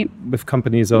point. with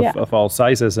companies of, Yeah. of all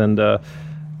sizes. And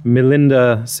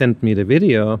Melinda sent me the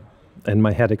video and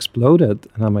my head exploded.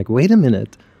 And I'm like, wait a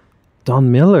minute.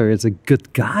 Don Miller is a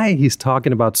good guy. He's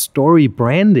talking about story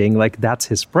branding. Like that's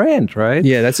his brand, right?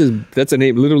 Yeah, that's a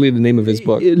name, literally the name of his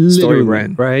book, Story Literally,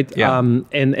 Brand. right? Yeah.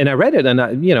 And I read it and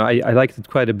I liked it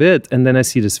quite a bit. And then I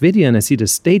see this video and I see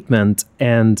this statement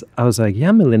and I was like,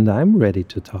 yeah, Melinda, I'm ready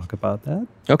to talk about that.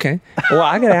 Okay. Well,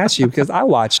 I got to ask you because I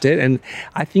watched it and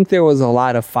I think there was a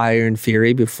lot of fire and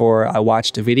fury before I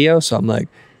watched the video. So I'm like,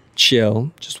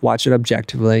 chill, just watch it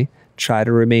objectively. Try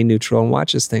to remain neutral and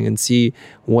watch this thing and see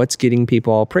what's getting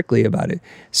people all prickly about it.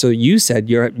 So you said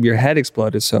your head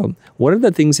exploded. So what are the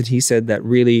things that he said that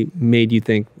really made you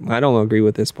think, I don't agree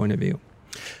with this point of view?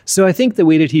 So I think the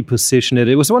way that he positioned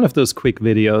it was one of those quick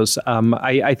videos.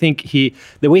 I think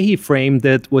the way he framed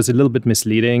it was a little bit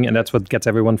misleading, and that's what gets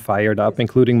everyone fired up,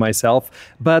 including myself.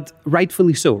 But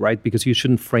rightfully so, right? Because you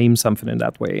shouldn't frame something in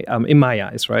that way, in my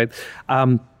eyes, right?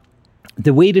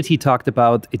 The way that he talked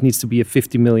about it needs to be a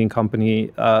 $50 million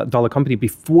dollar company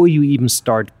before you even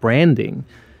start branding.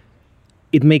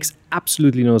 it makes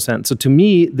absolutely no sense. So to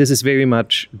me, this is very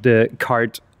much the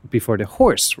cart before the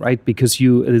horse, right? Because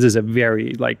this is a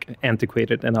very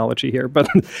antiquated analogy here, but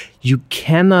you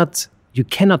cannot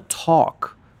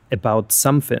talk about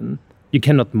something, you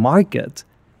cannot market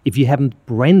if you haven't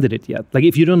branded it yet.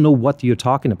 If you don't know what you're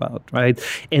talking about, right?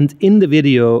 And in the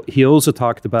video, he also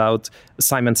talked about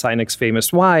Simon Sinek's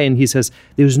famous why, and he says,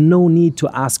 there's no need to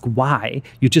ask why.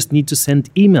 You just need to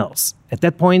send emails. At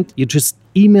that point, you just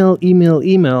email,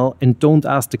 and don't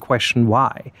ask the question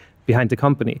why behind the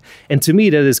company. And to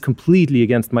me, that is completely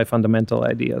against my fundamental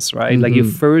ideas, right? You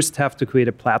first have to create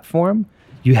a platform.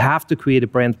 You have to create a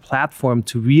brand platform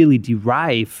to really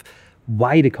derive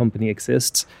why the company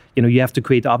exists. You have to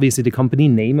create, obviously, the company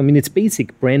name. I mean, it's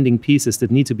basic branding pieces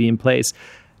that need to be in place.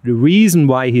 The reason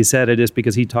why he said it is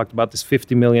because he talked about this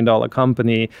 $50 million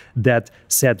company that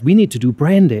said, we need to do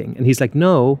branding. And he's like,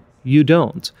 no, you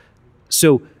don't.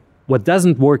 So what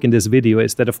doesn't work in this video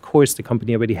is that, of course, the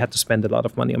company already had to spend a lot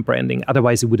of money on branding.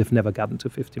 Otherwise, it would have never gotten to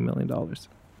 $50 million.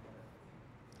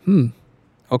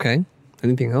 Okay.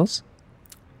 Anything else?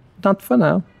 Not for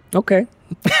now. Okay.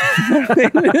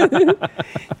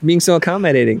 Being so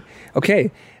accommodating.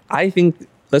 Okay. I think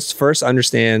let's first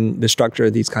understand the structure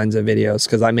of these kinds of videos,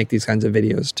 because I make these kinds of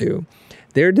videos too.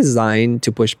 They're designed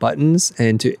to push buttons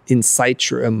and to incite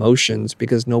your emotions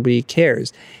because nobody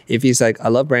cares. If he's like, I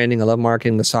love branding, I love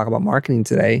marketing, let's talk about marketing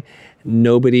today,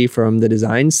 nobody from the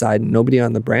design side, nobody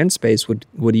on the brand space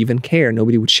would even care.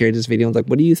 Nobody would share this video and like,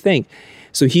 what do you think?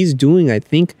 So he's doing, I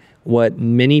think, what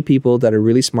many people that are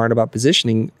really smart about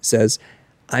positioning says,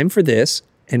 I'm for this,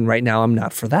 and right now I'm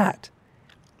not for that.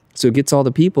 So it gets all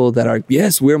the people that are,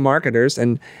 yes, we're marketers.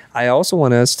 And I also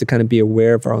want us to kind of be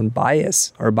aware of our own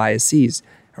bias or biases,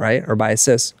 right? Or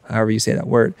biases, however you say that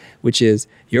word, which is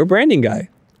you're a branding guy.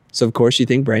 So of course you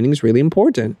think branding is really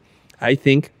important. I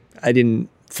think I didn't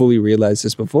fully realize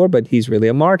this before, but he's really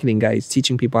a marketing guy. He's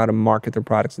teaching people how to market their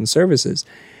products and services.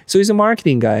 So he's a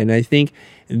marketing guy. And I think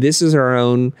this is our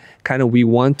own kind of, we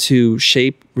want to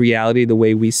shape reality the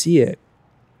way we see it.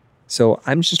 So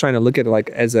I'm just trying to look at it like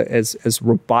as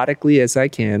robotically as I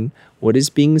can, what is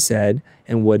being said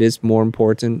and what is more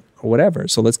important or whatever.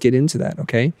 So let's get into that,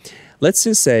 okay? Let's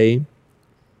just say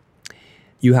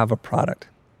you have a product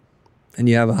and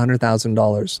you have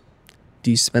 $100,000.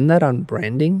 Do you spend that on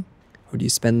branding or do you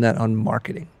spend that on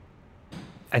marketing?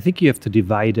 I think you have to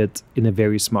divide it in a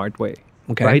very smart way,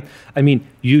 okay? Right? I mean,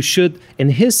 you should,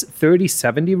 and his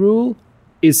 30-70 rule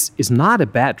is not a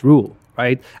bad rule.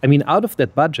 Right? I mean, out of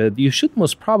that budget, you should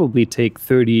most probably take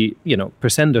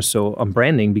 30% or so on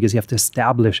branding because you have to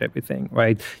establish everything,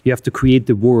 right? You have to create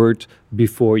the word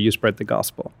before you spread the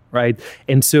gospel, right?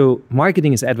 And so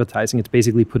marketing is advertising. It's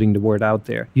basically putting the word out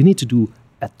there. You need to do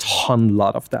a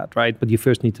lot of that, right? But you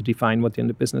first need to define what you're in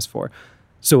the business for.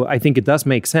 So I think it does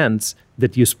make sense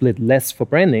that you split less for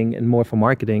branding and more for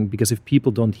marketing, because if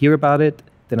people don't hear about it,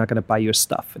 they're not going to buy your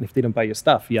stuff. And if they don't buy your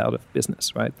stuff, you're out of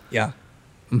business, right? Yeah.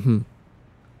 Mm-hmm.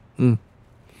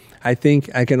 I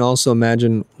think I can also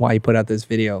imagine why he put out this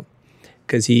video,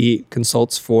 because he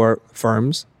consults for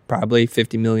firms, probably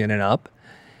 50 million and up.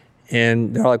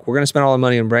 And they're like, we're going to spend all our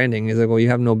money on branding. He's like, well, you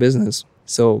have no business.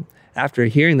 So after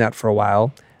hearing that for a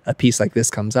while, a piece like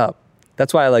this comes up.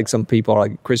 That's why some people are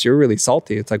like, Chris, you're really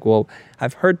salty. It's like, well,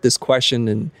 I've heard this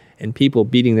question and people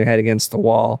beating their head against the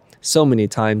wall so many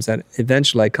times that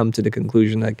eventually I come to the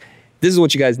conclusion, like, this is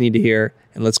what you guys need to hear,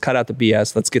 and let's cut out the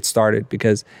BS. Let's get started,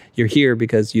 because you're here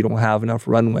because you don't have enough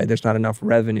runway. There's not enough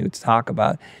revenue to talk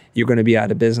about. You're going to be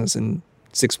out of business in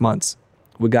 6 months.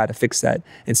 We got to fix that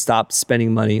and stop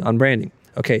spending money on branding.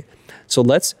 Okay, so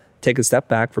let's take a step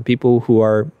back for people who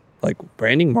are like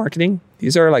branding, marketing.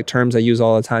 These are like terms I use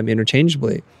all the time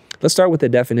interchangeably. Let's start with the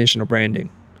definition of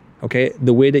branding. Okay,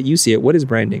 the way that you see it, what is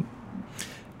branding?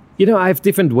 I have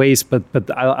different ways, but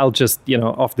I'll just,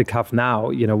 off the cuff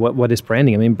now, what is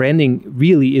branding? I mean, branding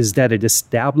really is that it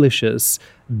establishes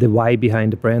the why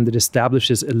behind the brand. It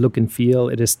establishes a look and feel.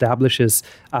 It establishes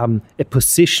a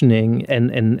positioning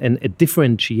and a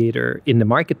differentiator in the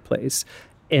marketplace.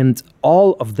 And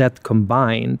all of that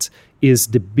combined is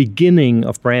the beginning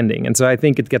of branding. And so I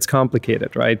think it gets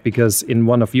complicated, right? Because in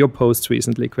one of your posts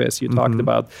recently, Chris, you talked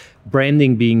about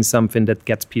branding being something that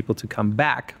gets people to come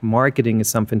back. Marketing is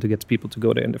something to get people to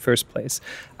go there in the first place.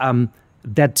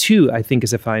 That too, I think,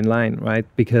 is a fine line, right?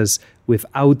 Because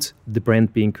without the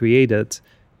brand being created,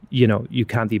 you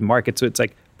can't even market. So it's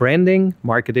like branding,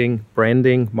 marketing.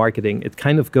 It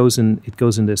kind of goes in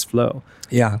this flow.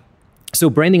 Yeah. So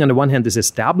branding on the one hand is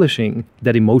establishing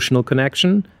that emotional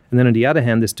connection, and then on the other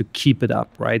hand is to keep it up,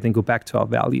 right? And go back to our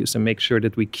values and make sure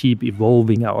that we keep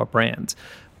evolving our brand.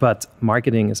 But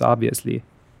marketing is obviously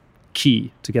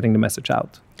key to getting the message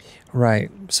out.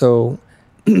 Right. So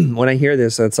when I hear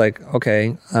this, it's like,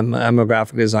 okay, I'm a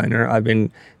graphic designer. I've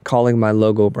been calling my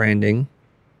logo branding.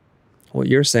 What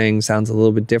you're saying sounds a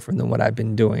little bit different than what I've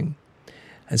been doing.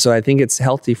 And so I think it's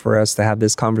healthy for us to have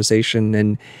this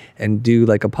conversation and do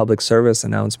like a public service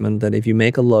announcement that if you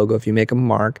make a logo, if you make a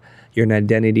mark, you're an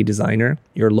identity designer,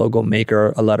 you're a logo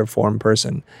maker, a letter form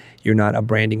person. You're not a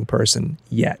branding person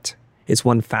yet. It's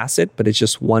one facet, but it's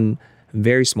just one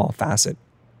very small facet,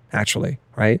 actually,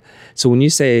 right? So when you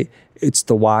say it's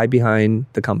the why behind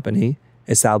the company,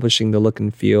 establishing the look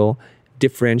and feel,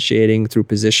 differentiating through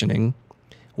positioning,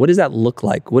 what does that look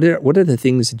like? What are the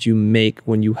things that you make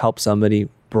when you help somebody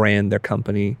brand their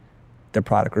company, their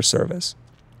product or service?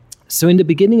 So in the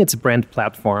beginning, it's a brand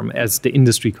platform, as the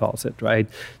industry calls it, right?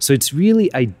 So it's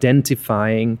really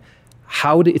identifying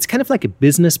it's kind of like a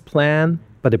business plan,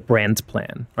 but a brand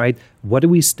plan, right? What do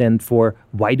we stand for?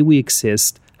 Why do we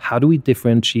exist? How do we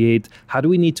differentiate? How do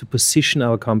we need to position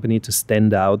our company to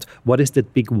stand out? What is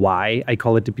that big why? I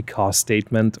call it the because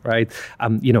statement, right?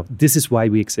 This is why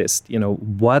we exist.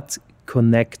 What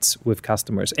connects with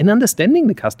customers and understanding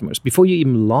the customers before you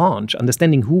even launch,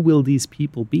 understanding who will these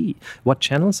people be? What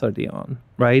channels are they on,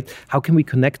 right? How can we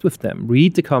connect with them?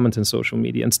 Read the comments on social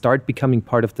media and start becoming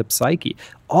part of the psyche.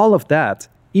 All of that,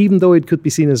 even though it could be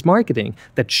seen as marketing,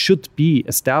 that should be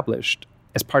established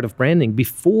as part of branding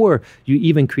before you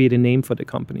even create a name for the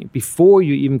company, before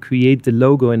you even create the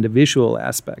logo and the visual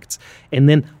aspects. And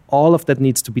then all of that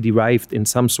needs to be derived in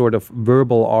some sort of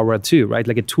verbal aura too, right?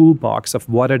 Like a toolbox of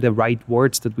what are the right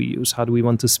words that we use? How do we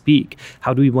want to speak?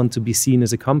 How do we want to be seen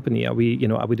as a company? Are we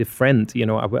the friend?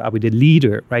 Are we the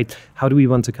leader, right? How do we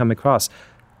want to come across?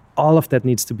 All of that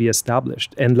needs to be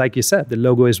established. And like you said, the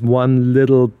logo is one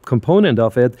little component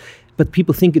of it, but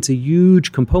people think it's a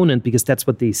huge component because that's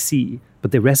what they see,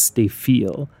 but the rest they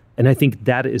feel. And I think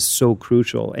that is so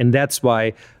crucial. And that's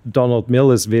why Donald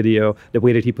Miller's video, the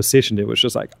way that he positioned it was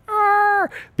just like,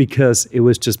 because it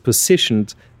was just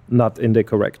positioned not in the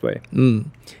correct way.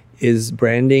 Is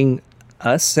branding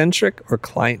us-centric or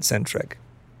client-centric,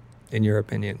 in your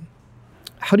opinion?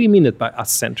 How do you mean it by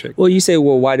us-centric? Well, you say,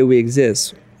 why do we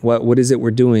exist? What is it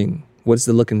we're doing? What's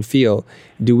the look and feel?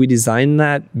 Do we design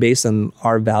that based on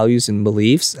our values and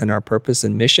beliefs and our purpose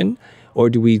and mission? Or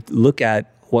do we look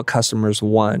at what customers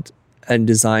want and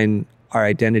design our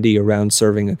identity around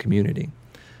serving a community?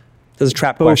 That's a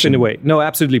trap question. Both in a way. No,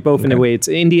 absolutely. Both in a way. It's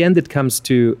in the end, it comes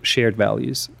to shared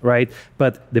values, right?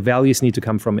 But the values need to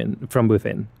come from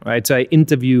within, right? So I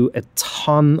interview a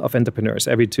ton of entrepreneurs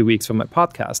every 2 weeks for my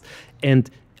podcast. And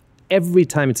every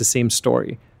time it's the same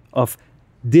story of,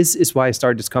 this is why I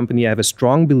started this company. I have a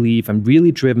strong belief. I'm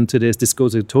really driven to this. This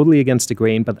goes totally against the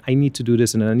grain, but I need to do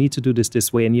this and I need to do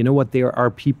this way. And you know what? There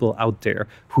are people out there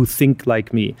who think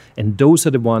like me. And those are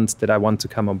the ones that I want to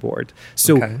come on board.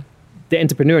 So the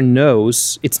entrepreneur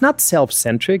knows it's not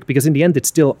self-centric, because in the end, it's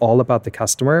still all about the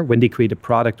customer when they create a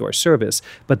product or a service.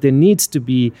 But there needs to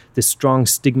be this strong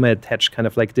stigma attached, kind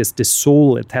of like this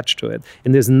soul attached to it.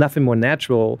 And there's nothing more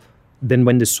natural than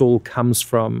when the soul comes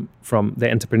from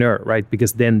the entrepreneur, right?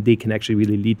 Because then they can actually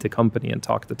really lead the company and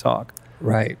talk the talk.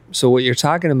 Right. So what you're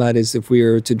talking about is, if we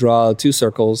were to draw two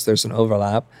circles, there's an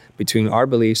overlap between our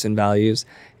beliefs and values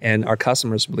and our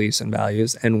customers' beliefs and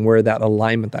values, and where that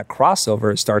alignment, that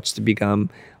crossover starts to become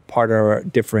part of our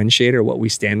differentiator, what we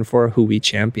stand for, who we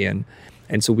champion.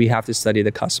 And so we have to study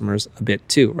the customers a bit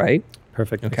too, right?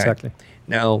 Perfect. Okay. Exactly.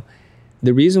 Now,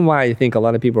 the reason why I think a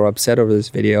lot of people are upset over this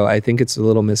video, I think it's a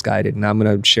little misguided, and I'm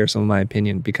going to share some of my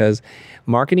opinion, because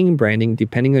marketing and branding,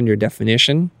 depending on your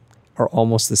definition, are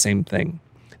almost the same thing.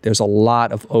 There's a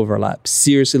lot of overlap.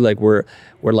 Seriously, like we're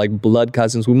like blood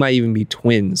cousins. We might even be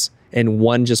twins, and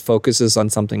one just focuses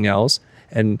on something else.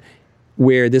 And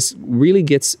where this really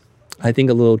gets, I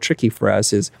think, a little tricky for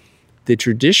us is the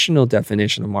traditional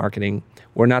definition of marketing.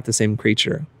 We're not the same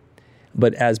creature.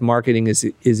 But as marketing is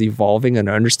evolving, and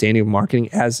our understanding of marketing,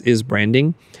 as is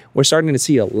branding, we're starting to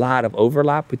see a lot of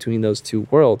overlap between those two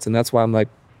worlds. And that's why I'm like,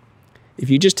 if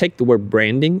you just take the word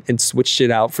branding and switch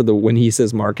it out for when he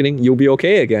says marketing, you'll be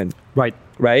okay again. Right.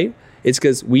 Right? It's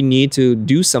because we need to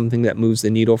do something that moves the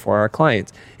needle for our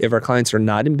clients. If our clients are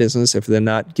not in business, if they're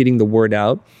not getting the word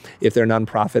out, if they're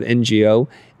nonprofit, NGO,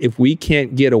 if we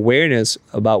can't get awareness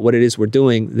about what it is we're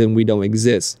doing, then we don't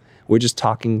exist. We're just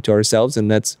talking to ourselves,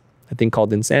 and that's a thing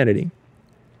called insanity.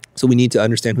 So we need to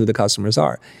understand who the customers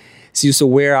are. See, so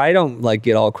where I don't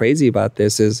get all crazy about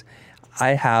this is I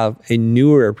have a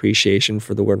newer appreciation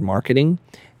for the word marketing,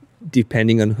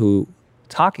 depending on who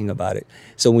talking about it.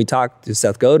 So when we talk to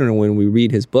Seth Godin, and when we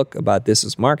read his book about This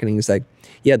Is Marketing, it's like,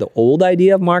 yeah, the old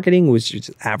idea of marketing was just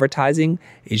advertising.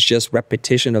 It's just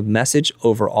repetition of message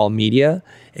over all media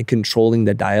and controlling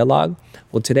the dialogue.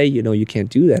 Well, today, you can't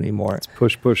do that anymore. It's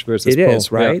push versus pull. It pull.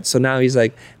 is, right? Yeah. So now he's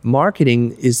like,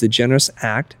 marketing is the generous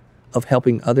act of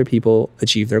helping other people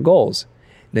achieve their goals.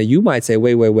 Now you might say,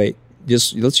 wait,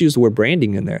 just let's use the word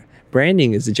branding in there.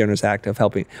 Branding is the generous act of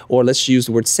helping, or let's use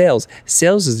the word sales.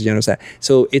 Sales is the generous act.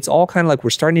 So it's all kind of like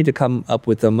we're starting to come up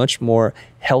with a much more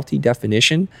healthy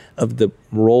definition of the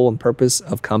role and purpose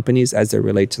of companies as they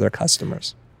relate to their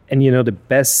customers. And the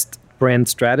best brand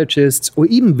strategists or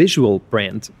even visual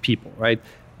brand people, right?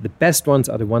 The best ones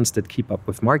are the ones that keep up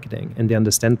with marketing and they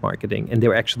understand marketing and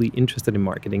they're actually interested in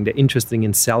marketing. They're interested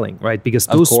in selling, right? Because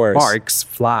those sparks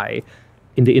fly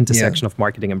in the intersection of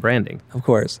marketing and branding. Of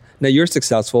course. Now you're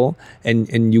successful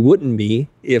and you wouldn't be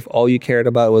if all you cared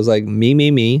about was like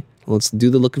me. Let's do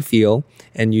the look and feel.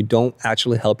 And you don't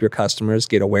actually help your customers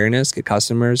get awareness, get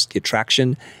customers, get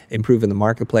traction, improve in the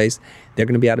marketplace. They're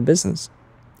going to be out of business.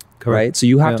 Correct. Right? So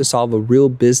you have to solve a real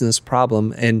business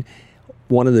problem. And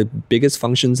one of the biggest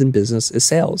functions in business is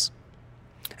sales.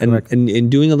 And in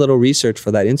doing a little research for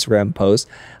that Instagram post,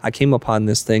 I came upon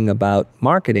this thing about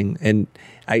marketing. And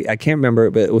I can't remember,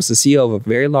 but it was the CEO of a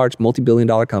very large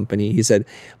multi-billion-dollar company. He said,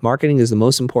 marketing is the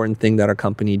most important thing that our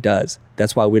company does.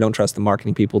 That's why we don't trust the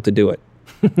marketing people to do it.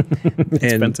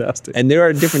 It's fantastic. And there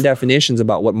are different definitions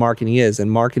about what marketing is.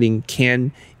 And marketing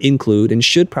can include and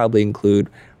should probably include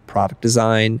product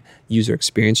design, user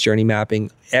experience journey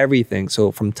mapping, everything.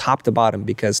 So from top to bottom,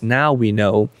 because now we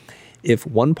know if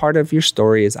one part of your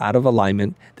story is out of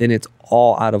alignment, then it's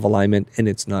all out of alignment and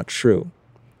it's not true.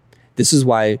 This is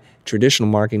why traditional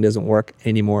marketing doesn't work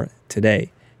anymore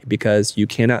today, because you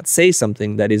cannot say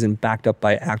something that isn't backed up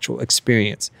by actual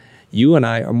experience. You and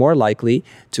I are more likely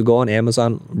to go on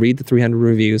Amazon, read the 300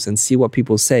 reviews and see what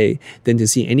people say than to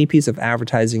see any piece of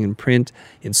advertising in print,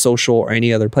 in social, or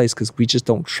any other place, because we just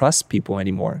don't trust people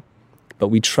anymore. But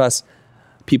we trust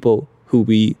people who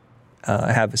we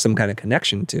have some kind of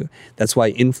connection to. That's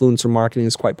why influencer marketing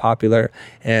is quite popular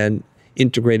and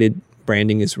integrated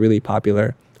branding is really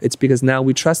popular. It's because now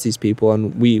we trust these people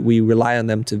and we rely on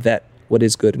them to vet what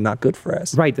is good and not good for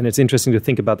us. Right, and it's interesting to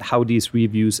think about how these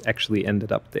reviews actually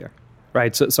ended up there.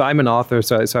 Right, so I'm an author,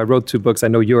 so I wrote 2 books. I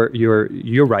know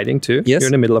you're writing too. Yes. You're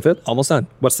in the middle of it. Almost done.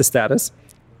 What's the status?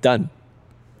 Done.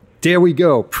 There we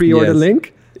go. Pre-order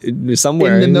link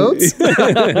somewhere in the notes.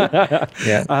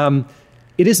 Yeah.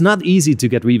 It is not easy to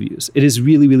get reviews. It is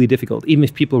really, really difficult. Even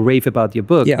if people rave about your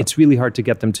book, it's really hard to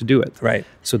get them to do it. Right.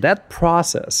 So that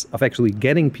process of actually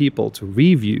getting people to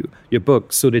review your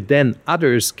book so that then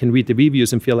others can read the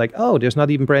reviews and feel like, oh, there's not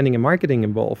even branding and marketing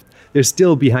involved. They're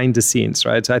still behind the scenes,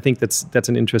 right? So I think that's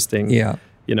an interesting,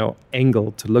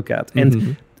 angle to look at.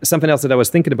 And something else that I was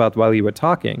thinking about while you were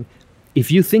talking, if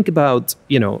you think about,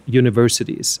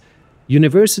 universities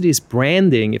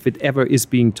branding, if it ever is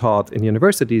being taught in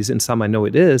universities, and some I know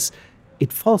it is,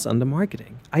 it falls under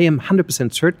marketing. I am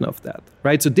 100% certain of that,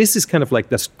 right? So this is kind of like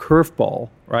this curveball,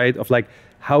 right? Of like,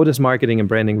 how does marketing and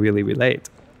branding really relate?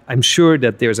 I'm sure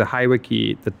that there's a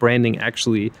hierarchy that branding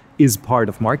actually is part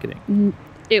of marketing.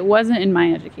 It wasn't in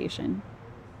my education.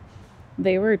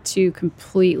 They were 2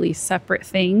 completely separate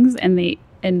things,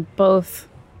 and both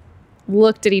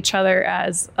looked at each other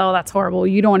as, oh, that's horrible.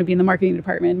 You don't want to be in the marketing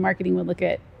department. Marketing would look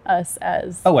at us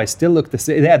as... Oh, I still look the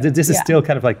same. Yeah, this is still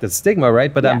kind of like the stigma,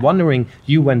 right? But I'm wondering,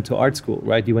 you went to art school,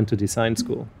 right? You went to design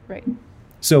school. Right.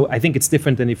 So I think it's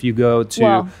different than if you go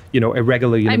to, a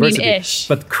regular university. I mean, ish.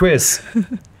 But Chris,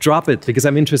 drop it, because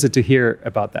I'm interested to hear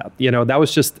about that. That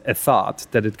was just a thought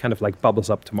that it kind of like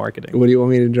bubbles up to marketing. What do you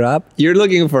want me to drop? You're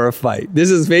looking for a fight. This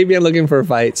is Fabian looking for a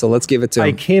fight, so let's give it to him.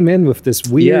 I came in with this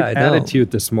weird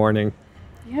attitude this morning.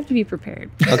 You have to be prepared.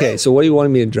 Okay, so what do you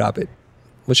want me to drop it?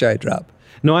 What should I drop?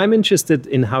 No, I'm interested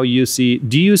in how you see,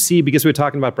 because we're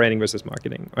talking about branding versus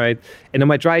marketing, right? And on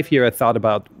my drive here, I thought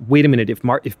about, wait a minute,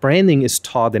 if branding is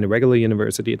taught in a regular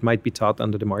university, it might be taught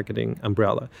under the marketing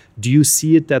umbrella. Do you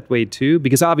see it that way too?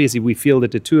 Because obviously we feel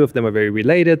that the 2 of them are very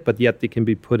related, but yet they can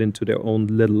be put into their own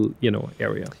little,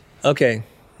 area. Okay,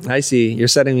 I see. You're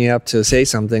setting me up to say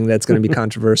something that's going to be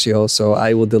controversial, so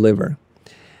I will deliver.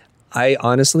 I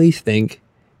honestly think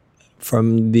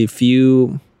from the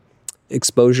few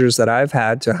exposures that I've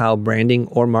had to how branding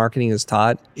or marketing is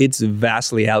taught, it's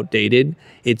vastly outdated.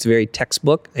 It's very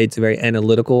textbook. It's very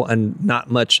analytical, and not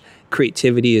much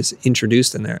creativity is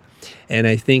introduced in there. And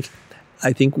I think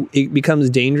it becomes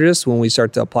dangerous when we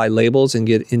start to apply labels and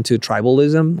get into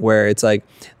tribalism, where it's like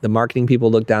the marketing people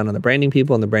look down on the branding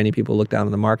people and the branding people look down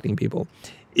on the marketing people.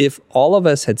 if all of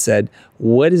us had said,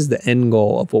 what is the end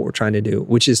goal of what we're trying to do,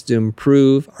 which is to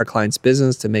improve our client's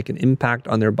business, to make an impact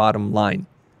on their bottom line,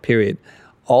 period.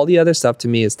 All the other stuff to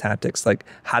me is tactics. Like,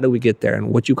 how do we get there?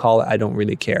 And what you call it, I don't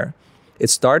really care. It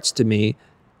starts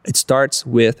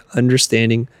with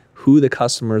understanding who the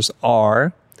customers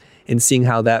are and seeing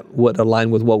how that would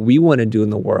align with what we want to do in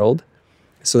the world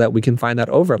so that we can find that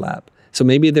overlap. So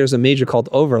maybe there's a major called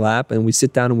overlap, and we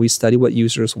sit down and we study what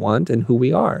users want and who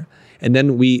we are. And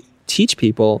then we teach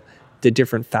people the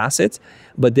different facets,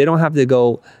 but they don't have to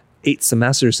go 8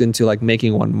 semesters into like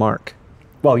making one mark.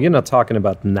 Well, you're not talking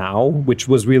about now, which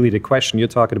was really the question. You're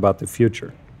talking about the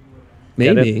future.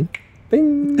 Maybe.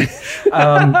 Bing.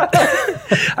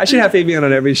 I should have Fabian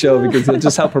on every show because it'll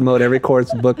just help promote every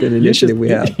course, book, and initiative we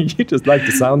have. You just like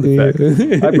the sound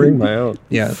effect. I bring my own.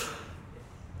 Yeah.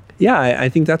 Yeah, I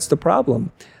think that's the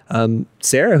problem.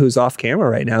 Sarah, who's off camera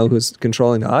right now, who's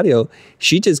controlling the audio,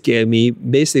 she just gave me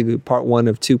basically part 1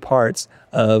 of 2 parts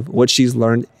of what she's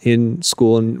learned in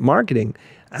school in marketing.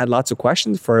 I had lots of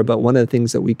questions for her, but one of the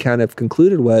things that we kind of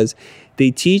concluded was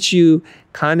they teach you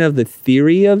kind of the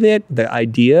theory of it, the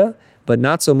idea, but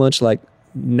not so much like,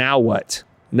 now what?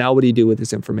 Now what do you do with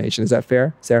this information? Is that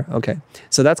fair, Sarah? Okay.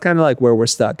 So that's kind of like where we're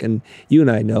stuck. And you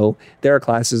and I know there are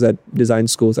classes at design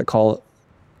schools that call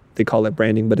it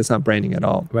branding, but it's not branding at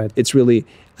all. Right. It's really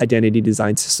identity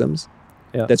design systems.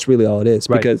 Yeah. That's really all it is.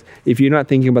 Right. Because if you're not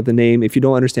thinking about the name, if you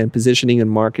don't understand positioning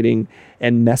and marketing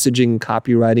and messaging,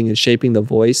 copywriting, and shaping the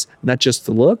voice, not just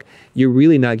the look, you're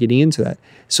really not getting into that.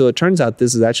 So it turns out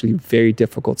this is actually very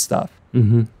difficult stuff.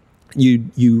 Mm-hmm.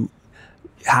 You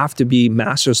have to be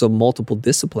masters of multiple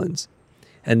disciplines.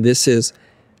 And this is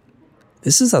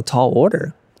a tall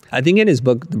order. I think in his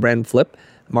book, The Brand Flip,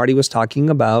 Marty was talking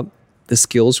about the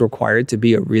skills required to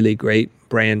be a really great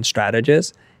brand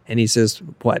strategist. And he says,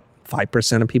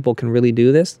 5% of people can really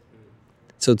do this?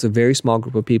 So it's a very small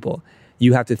group of people.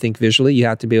 You have to think visually. You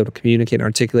have to be able to communicate and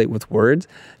articulate with words.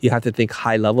 You have to think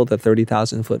high level, the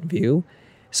 30,000 foot view.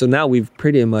 So now we've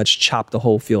pretty much chopped the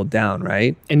whole field down,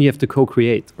 right? And you have to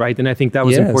co-create, right? And I think that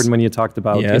was important when you talked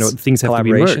about, things have to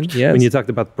be merged. Yes. When you talked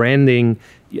about branding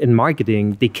and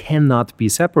marketing, they cannot be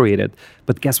separated.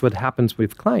 But guess what happens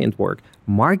with client work?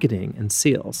 Marketing and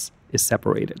sales is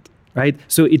separated, right?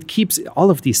 So it keeps all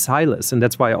of these silos, and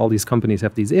that's why all these companies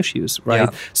have these issues, right?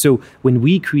 Yeah. So when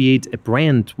we create a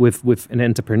brand with an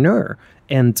entrepreneur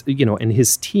and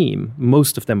his team,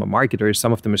 most of them are marketers,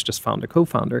 some of them is just founder,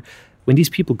 co-founder. When these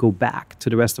people go back to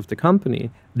the rest of the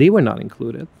company, they were not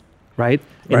included, right?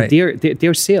 And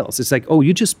their sales, it's like,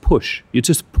 you just push,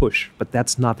 but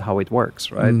that's not how it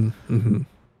works, right? Mm-hmm.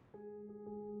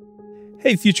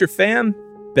 Hey, Future fam,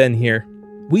 Ben here.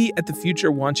 We at The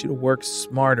Future want you to work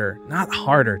smarter, not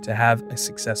harder, to have a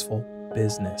successful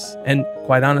business. And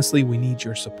quite honestly, we need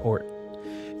your support.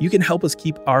 You can help us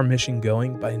keep our mission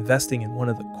going by investing in one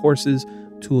of the courses,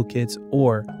 toolkits,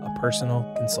 or a personal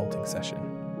consulting session.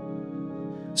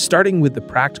 Starting with the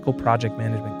Practical Project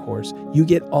Management course, you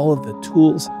get all of the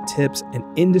tools, tips, and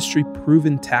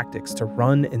industry-proven tactics to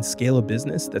run and scale a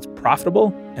business that's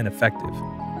profitable and effective.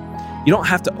 You don't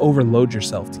have to overload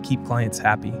yourself to keep clients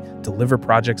happy, deliver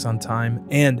projects on time,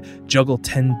 and juggle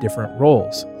 10 different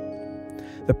roles.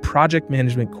 The Project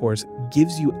Management course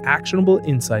gives you actionable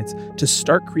insights to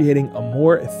start creating a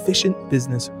more efficient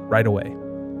business right away.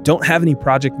 Don't have any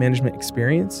project management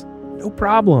experience? No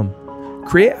problem.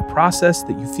 Create a process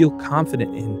that you feel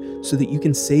confident in so that you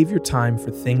can save your time for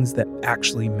things that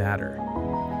actually matter.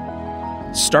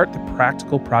 Start the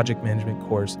Practical Project Management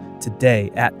course today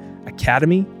at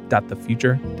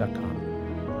academy.thefuture.com.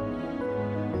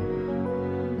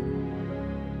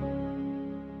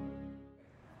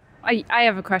 I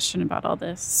have a question about all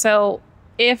this. So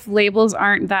if labels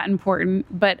aren't that important,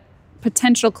 but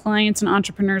potential clients and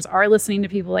entrepreneurs are listening to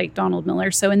people like Donald Miller.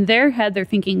 So in their head, they're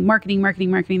thinking marketing,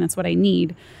 that's what I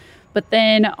need. But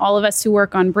then all of us who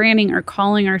work on branding are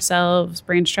calling ourselves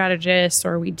brand strategists,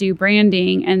 or we do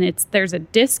branding. And there's a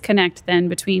disconnect then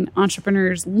between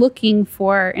entrepreneurs looking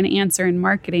for an answer in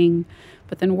marketing,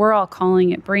 but then we're all calling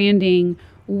it branding.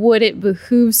 Would it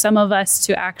behoove some of us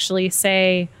to actually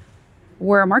say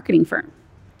we're a marketing firm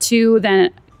to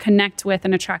then connect with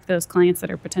and attract those clients that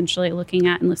are potentially looking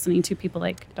at and listening to people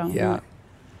like Donald Miller?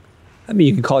 I mean,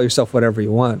 you can call yourself whatever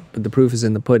you want, but the proof is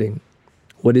in the pudding.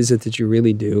 What is it that you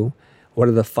really do? What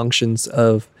are the functions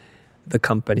of the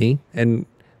company? And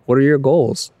what are your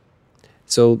goals?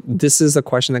 So this is a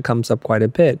question that comes up quite a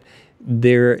bit.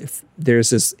 There's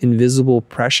this invisible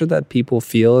pressure that people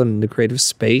feel in the creative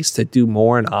space to do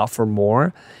more and offer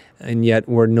more. And yet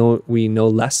we know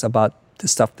less about the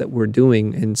stuff that we're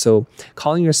doing. And so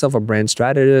calling yourself a brand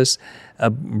strategist, a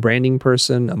branding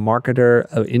person, a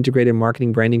marketer, an integrated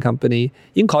marketing branding company,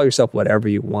 you can call yourself whatever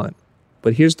you want.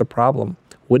 But here's the problem.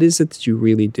 What is it that you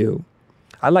really do?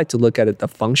 I like to look at it, the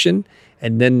function,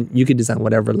 and then you can design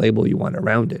whatever label you want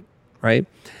around it, right?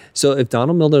 So if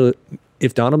Donald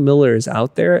Miller is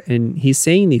out there and he's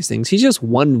saying these things, he's just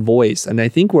one voice. And I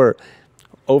think we're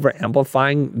over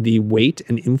amplifying the weight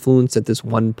and influence that this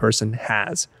one person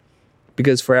has.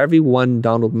 Because for every one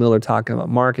Donald Miller talking about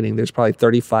marketing, there's probably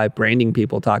 35 branding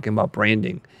people talking about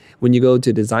branding. When you go to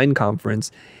a design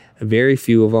conference, very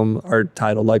few of them are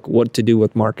titled like what to do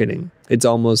with marketing. It's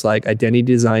almost like identity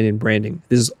design and branding.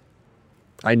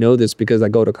 I know this because I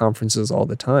go to conferences all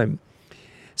the time.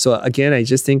 So again, I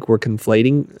just think we're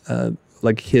conflating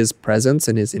like his presence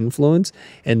and his influence,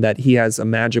 and that he has a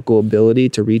magical ability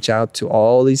to reach out to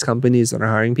all these companies that are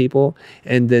hiring people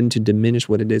and then to diminish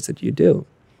what it is that you do.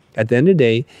 At the end of the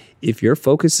day, if your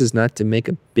focus is not to make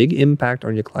a big impact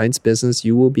on your client's business,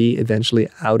 you will be eventually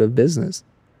out of business.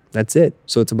 That's it.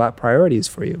 So it's about priorities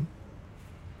for you.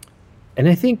 And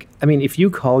I think, if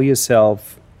you call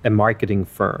yourself a marketing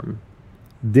firm,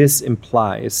 this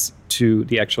implies to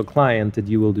the actual client that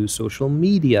you will do social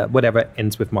media, whatever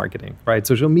ends with marketing, right?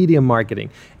 Social media marketing,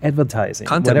 advertising,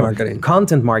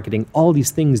 content marketing, all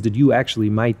these things that you actually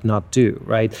might not do,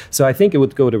 right? So I think it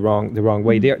would go the wrong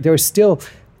way.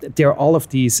 There are all of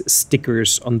these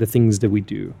stickers on the things that we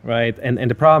do, right? And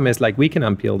the problem is, like, we can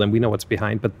unpeel them, we know what's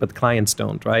behind, but clients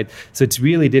don't, right? So it's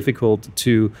really difficult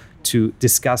to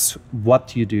discuss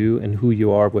what you do and who you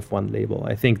are with one label.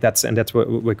 I think that's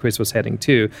where Chris was heading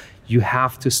to. You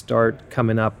have to start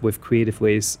coming up with creative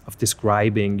ways of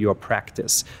describing your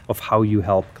practice of how you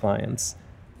help clients.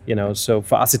 So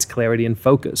for us, it's clarity and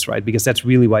focus, right? Because that's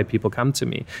really why people come to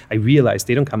me. I realize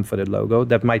they don't come for the logo.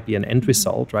 That might be an end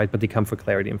result, right? But they come for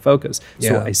clarity and focus. Yeah.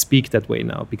 So I speak that way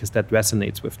now because that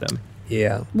resonates with them.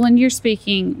 Yeah. Well, and you're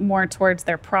speaking more towards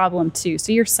their problem too.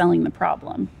 So you're selling the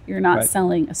problem. You're not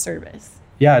selling a service.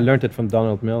 Yeah, I learned it from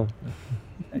Donald Mill.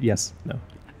 Yes, no.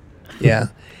 Yeah.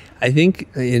 I think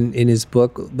in his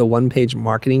book, The One-Page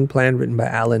Marketing Plan, written by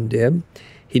Alan Dibb,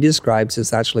 he describes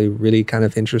this actually really kind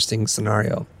of interesting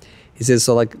scenario. He says,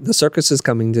 so like the circus is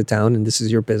coming to town and this is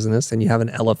your business and you have an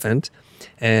elephant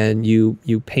and you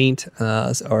paint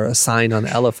or a sign on the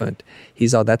elephant.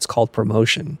 That's called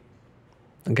promotion.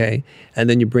 Okay. And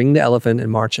then you bring the elephant and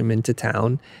march him into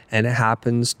town and it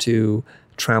happens to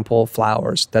trample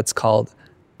flowers. That's called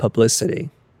publicity.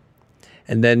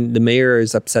 And then the mayor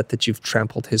is upset that you've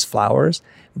trampled his flowers,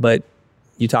 but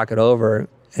you talk it over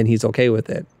and he's okay with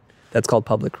it. That's called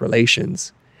public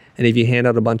relations. And if you hand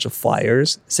out a bunch of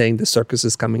flyers saying the circus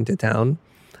is coming to town,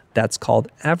 that's called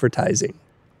advertising.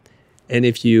 And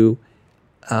if you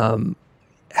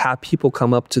have people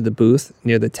come up to the booth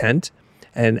near the tent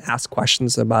and ask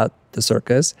questions about the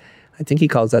circus, I think he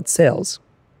calls that sales.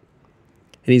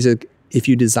 And he said, if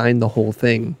you design the whole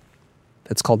thing,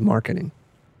 that's called marketing.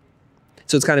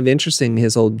 So it's kind of interesting,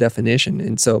 his whole definition.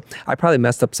 And so I probably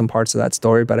messed up some parts of that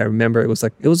story, but I remember it was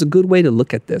a good way to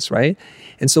look at this, right?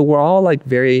 And so we're all like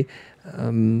very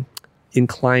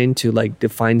inclined to like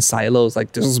define silos,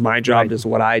 like this is my job, this is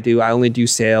what I do, I only do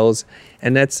sales.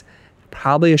 And that's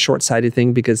probably a short-sighted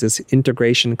thing because this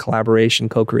integration, collaboration,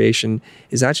 co-creation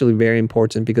is actually very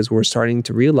important because we're starting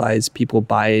to realize people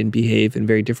buy and behave in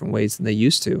very different ways than they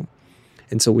used to.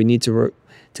 And so we need to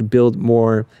build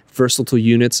more versatile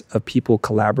units of people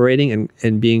collaborating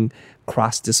and being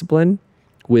cross-discipline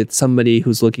with somebody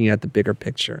who's looking at the bigger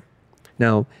picture.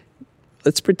 Now,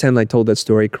 let's pretend I told that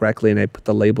story correctly and I put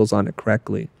the labels on it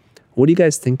correctly. What do you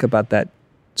guys think about that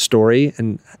story,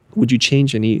 and would you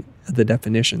change any of the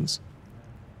definitions?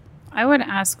 I would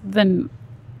ask then,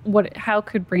 how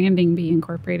could branding be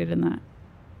incorporated in that?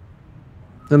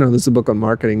 No, this is a book on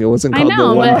marketing. It wasn't called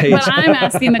The One Page. But I'm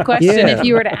asking the question, if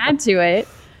you were to add to it.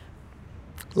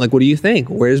 Like, what do you think?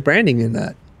 Where's branding in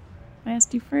that? I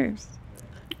asked you first.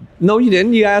 No, you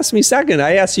didn't. You asked me second.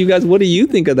 I asked you guys, what do you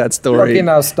think of that story? Okay,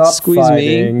 now stop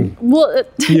fighting. Me. Well,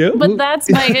 but that's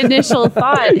my initial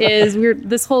thought is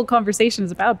this whole conversation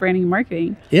is about branding and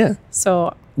marketing. Yeah.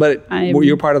 So, but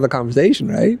you're part of the conversation,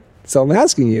 right? So I'm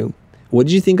asking you, what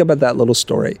did you think about that little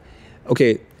story?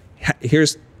 Okay,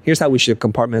 here's how we should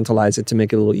compartmentalize it to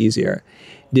make it a little easier.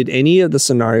 Did any of the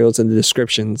scenarios and the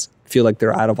descriptions feel like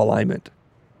they're out of alignment?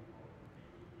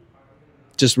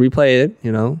 Just replay it,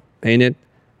 paint it,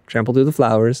 trample through the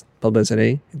flowers,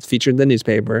 publicity. It's featured in the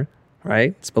newspaper,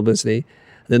 right? It's publicity.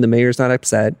 And then the mayor's not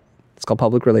upset. It's called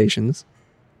public relations.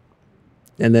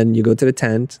 And then you go to the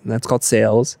tent, and that's called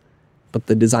sales. But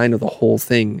the design of the whole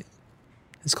thing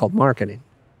is called marketing.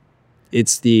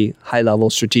 It's the high-level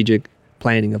strategic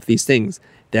planning of these things.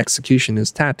 The execution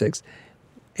is tactics.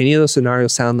 Any of those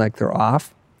scenarios sound like they're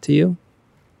off to you?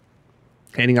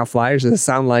 Handing out flyers, does it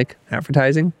sound like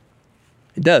advertising?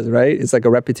 It does, right? It's like a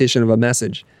repetition of a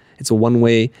message. It's a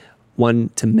one-way,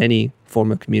 one-to-many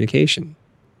form of communication.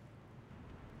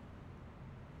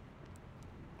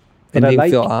 But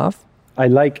Anything feel off? I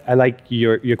like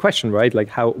your question, right? Like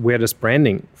where does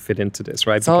branding fit into this,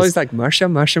 right? It's always like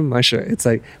Marsha. It's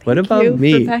like, what Thank about you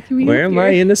me? for backing me Where up am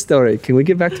I here. in the story? Can we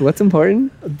get back to what's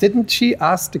important? Didn't she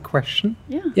ask the question?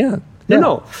 Yeah. Yeah. Yeah.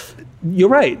 No. You're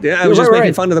right. I was just right, making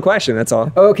right. fun of the question. That's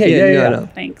all. Okay, yeah. No.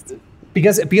 Thanks.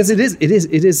 Because it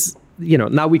is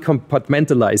now we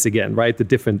compartmentalize again, right? The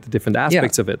different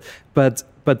aspects of it.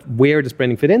 But where does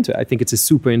branding fit into it? I think it's a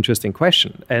super interesting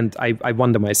question. And I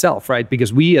wonder myself, right?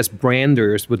 Because we as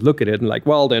branders would look at it and like,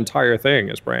 well, the entire thing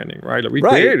is branding, right? Like we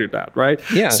created that, right?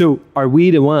 Yeah. So are we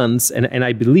the ones, and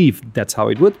I believe that's how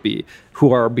it would be,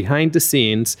 who are behind the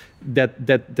scenes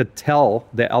that tell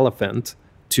the elephant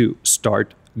to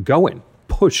start going,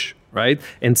 push, right?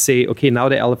 And say, okay, now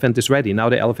the elephant is ready. Now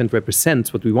the elephant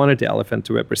represents what we wanted the elephant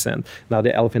to represent. Now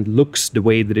the elephant looks the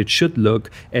way that it should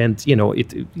look, and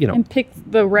And pick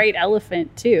the right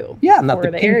elephant too. yeah, not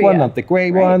for the pink area. one, not the gray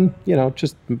Right. one.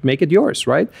 Just make it yours,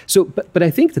 right? So, but I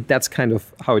think that's kind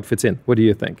of how it fits in. What do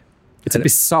you think? It's a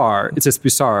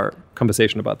bizarre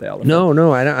conversation about the elephant.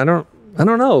 No, I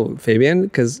don't know, Fabian,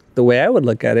 because the way I would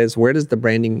look at it is, where does the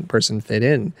branding person fit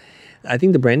in? I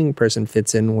think the branding person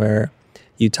fits in where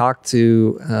you talk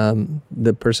to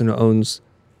the person who owns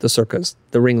the circus,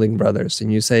 the Ringling Brothers,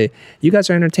 and you say, you guys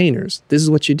are entertainers. This is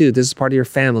what you do. This is part of your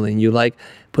family, and you like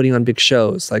putting on big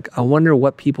shows. Like, I wonder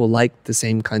what people like the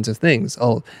same kinds of things.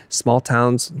 Oh, small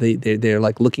towns, they're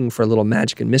like looking for a little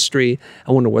magic and mystery.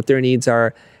 I wonder what their needs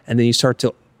are. And then you start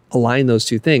to align those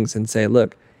two things and say,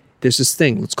 look, there's this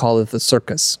thing, let's call it the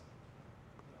circus,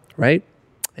 right?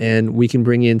 And we can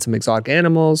bring in some exotic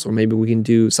animals, or maybe we can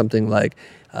do something like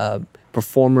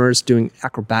performers doing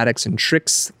acrobatics and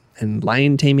tricks and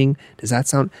lion taming. Does that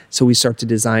sound? So we start to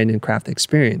design and craft the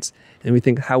experience. And we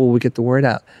think, how will we get the word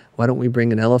out? Why don't we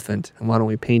bring an elephant and why don't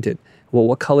we paint it? Well,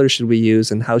 what color should we use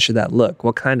and how should that look?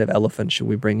 What kind of elephant should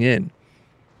we bring in?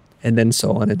 And then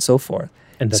so on and so forth.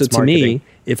 And that's so to marketing. me,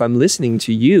 if I'm listening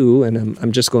to you and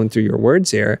I'm just going through your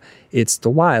words here, it's the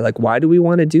why. Like, why do we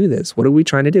want to do this? What are we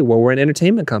trying to do? Well, we're an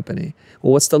entertainment company.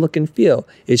 Well, what's the look and feel?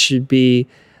 It should be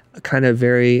kind of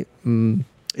very,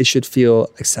 it should feel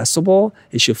accessible.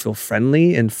 It should feel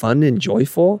friendly and fun and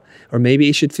joyful. Or maybe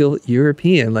it should feel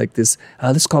European, like this,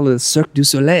 let's call it a Cirque du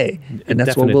Soleil. And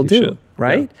that's what we'll do, Definitely should.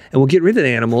 right? Yeah. And we'll get rid of the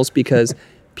animals because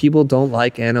people don't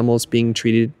like animals being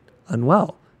treated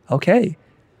unwell. Okay.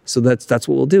 So that's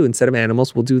what we'll do. Instead of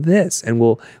animals, we'll do this. And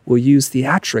we'll use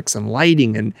theatrics and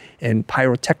lighting and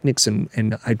pyrotechnics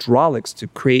and hydraulics to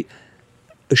create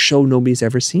a show nobody's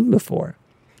ever seen before.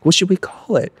 What should we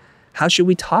call it? How should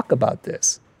we talk about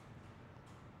this?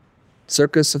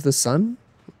 Circus of the Sun?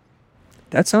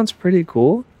 That sounds pretty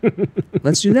cool.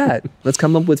 Let's do that. Let's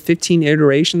come up with 15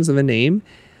 iterations of a name.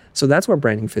 So that's where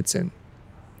branding fits in.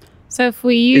 So if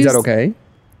we use... Is that okay?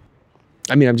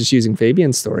 I mean, I'm just using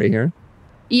Fabian's story here.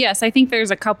 Yes, I think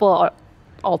there's a couple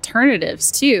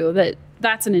alternatives too.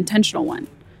 That's an intentional one.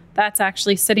 That's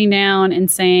actually sitting down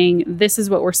and saying, this is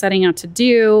what we're setting out to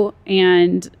do,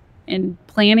 and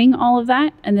planning all of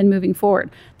that and then moving forward.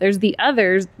 There's the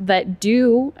others that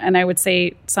do, and I would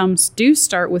say some do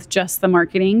start with just the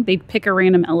marketing. They pick a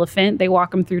random elephant, they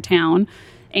walk them through town,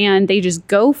 and they just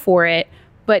go for it.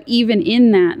 But even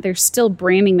in that, there's still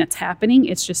branding that's happening.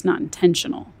 It's just not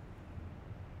intentional.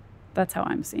 That's how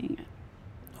I'm seeing it.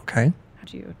 Okay. How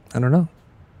do you? I don't know.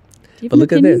 Do you have But an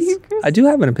look at opinion this. here, Chris? I do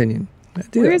have an opinion. I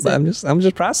do. Where is But it? I'm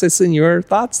just processing your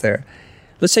thoughts there.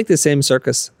 Let's take the same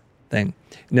circus thing.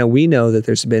 Now, we know that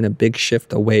there's been a big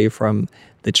shift away from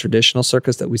the traditional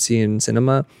circus that we see in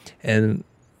cinema and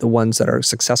the ones that are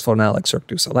successful now, like Cirque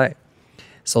du Soleil.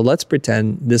 So let's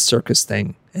pretend this circus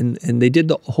thing, and they did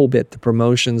the whole bit, the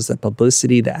promotions, the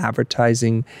publicity, the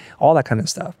advertising, all that kind of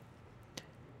stuff.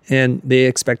 And they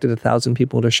expected 1,000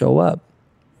 people to show up,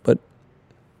 but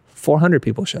 400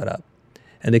 people showed up.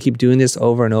 And they keep doing this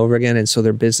over and over again, and so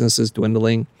their business is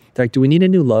dwindling. They're like, do we need a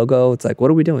new logo? It's like, what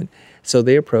are we doing? So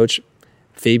they approach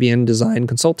Fabian Design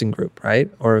Consulting Group, right?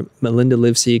 Or Melinda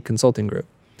Livesey Consulting Group.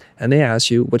 And they ask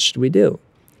you, what should we do?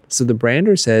 So the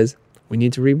brander says, we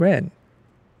need to rebrand.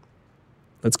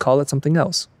 Let's call it something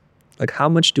else. Like, how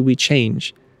much do we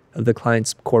change of the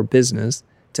client's core business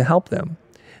to help them?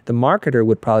 The marketer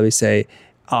would probably say,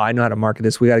 oh, I know how to market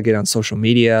this. We got to get on social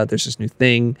media. There's this new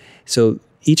thing. So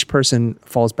each person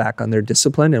falls back on their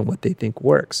discipline and what they think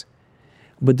works.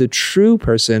 But the true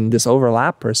person, this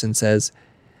overlap person, says,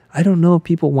 I don't know if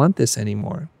people want this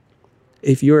anymore.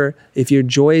 If your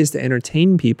joy is to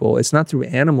entertain people, it's not through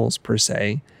animals per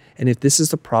se. And if this is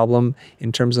the problem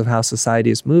in terms of how society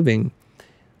is moving,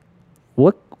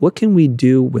 what can we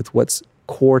do with what's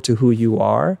core to who you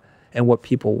are and what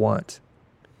people want?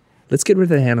 Let's get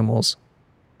rid of the animals.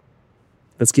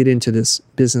 Let's get into this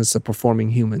business of performing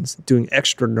humans, doing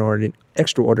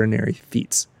extraordinary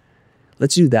feats.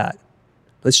 Let's do that.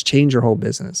 Let's change our whole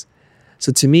business.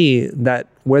 So to me, that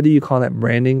whether you call that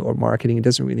branding or marketing, it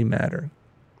doesn't really matter.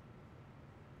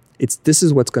 This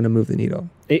is what's going to move the needle.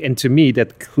 And to me,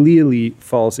 that clearly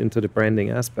falls into the branding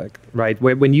aspect, right?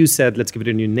 When you said, let's give it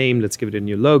a new name, let's give it a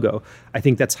new logo, I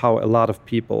think that's how a lot of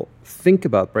people think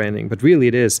about branding. But really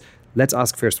it is, let's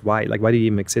ask first why. Like, why do you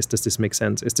even exist? Does this make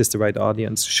sense? Is this the right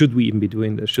audience? Should we even be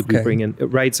doing this? Should we bring in,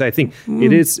 right? So I think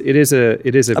it is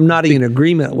a. I'm not in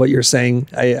agreement with what you're saying.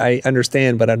 I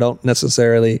understand, but I don't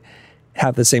necessarily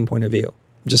have the same point of view.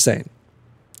 I'm just saying.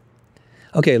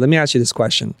 Okay, let me ask you this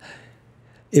question.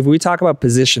 If we talk about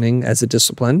positioning as a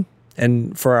discipline,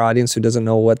 and for our audience who doesn't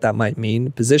know what that might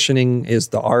mean, positioning is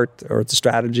the art or the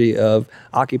strategy of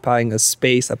occupying a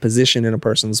space, a position in a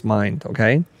person's mind,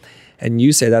 okay? And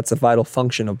you say that's a vital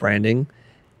function of branding.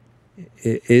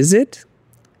 Is it?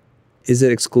 Is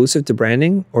it exclusive to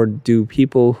branding, or do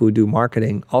people who do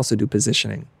marketing also do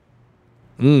positioning?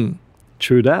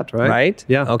 True that, right? Right?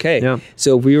 Yeah. Okay. Yeah.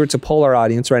 So if we were to poll our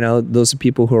audience right now, those are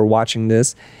people who are watching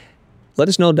this, let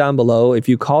us know down below, if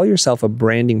you call yourself a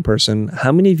branding person,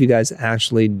 how many of you guys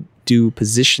actually do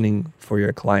positioning for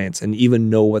your clients and even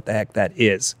know what the heck that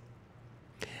is?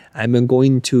 I'm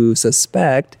going to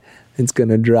suspect it's going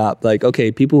to drop. Like,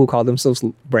 okay, people who call themselves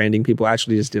branding people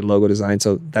actually just did logo design,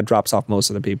 so that drops off most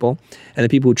of the people. And the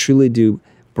people who truly do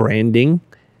branding,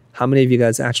 how many of you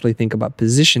guys actually think about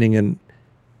positioning and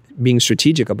being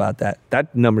strategic about that?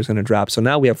 That number is going to drop. So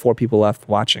now we have 4 people left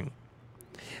watching.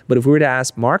 But if we were to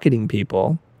ask marketing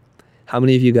people, how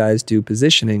many of you guys do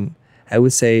positioning? I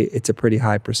would say it's a pretty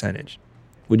high percentage.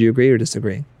 Would you agree or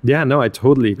disagree? Yeah, no, I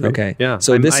totally agree. Okay. Yeah.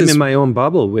 So I'm in my own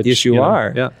bubble, which yes, you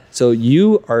are. Yeah. So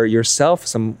you are yourself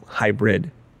some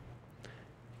hybrid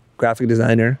graphic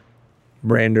designer,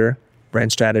 brander,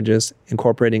 brand strategist,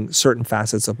 incorporating certain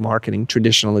facets of marketing,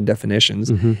 traditional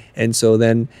definitions. And so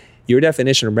then your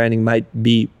definition of branding might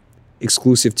be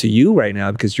exclusive to you right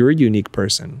now because you're a unique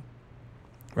person.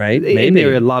 Right? Maybe. And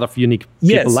there are a lot of unique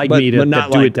people like me that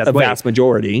not do like it that a way. vast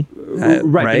majority. Right.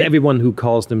 Right? But everyone who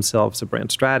calls themselves a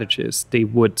brand strategist, they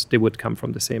would come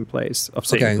from the same place of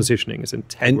saying positioning is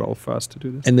integral for us to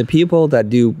do this. And the people that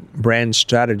do brand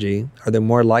strategy, are they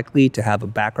more likely to have a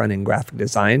background in graphic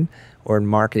design or in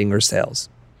marketing or sales?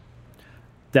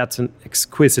 That's an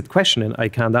exquisite question, and I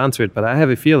can't answer it. But I have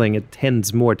a feeling it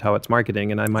tends more towards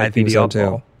marketing, and I might be the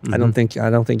oddball. I don't think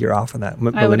you're off on that.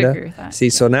 I would agree with that. See,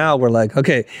 so now we're like,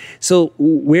 okay, so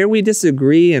where we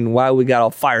disagree and why we got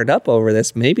all fired up over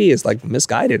this, maybe is like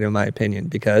misguided in my opinion,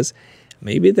 because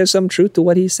maybe there's some truth to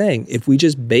what he's saying. If we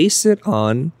just base it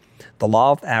on the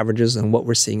law of averages and what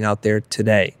we're seeing out there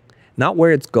today, not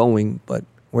where it's going, but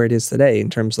where it is today in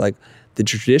terms of like the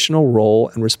traditional role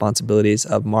and responsibilities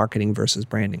of marketing versus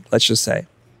branding, let's just say.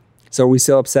 So are we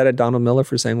still upset at Donald Miller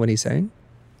for saying what he's saying?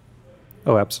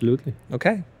 Oh, absolutely.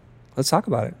 Okay. Let's talk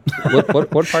about it.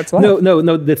 What part's left?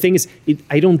 No. The thing is,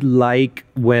 I don't like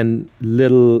when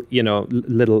little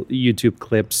YouTube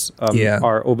clips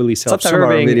are overly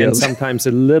self-serving and sometimes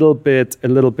a little bit,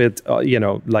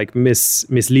 like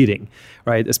misleading,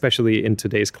 right? Especially in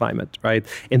today's climate, right?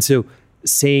 And so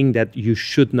saying that you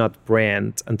should not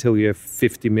brand until you have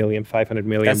 50 million, 500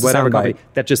 million, that's whatever company,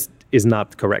 that just is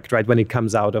not correct, right? When it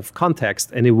comes out of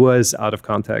context, and it was out of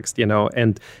context,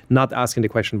 and not asking the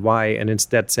question why, and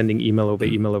instead sending email over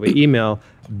email,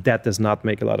 that does not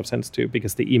make a lot of sense too,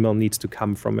 because the email needs to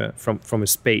come from a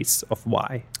space of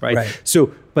why, right?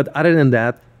 So, but other than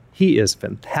that, he is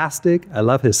fantastic. I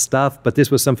love his stuff, but this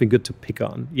was something good to pick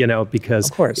on, because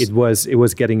of course. it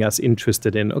was getting us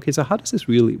interested in, okay, so how does this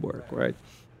really work, right?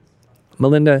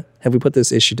 Melinda, have we put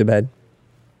this issue to bed?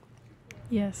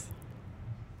 Yes.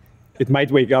 It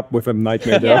might wake up with a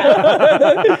nightmare though.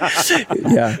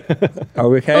 Yeah. Are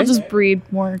we okay? I'll just breed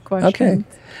more questions. Okay.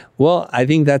 Well, I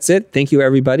think that's it. Thank you,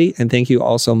 everybody. And thank you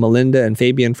also, Melinda and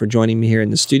Fabian, for joining me here in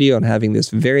the studio and having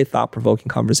this very thought-provoking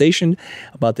conversation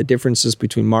about the differences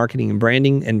between marketing and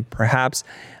branding. And perhaps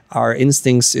our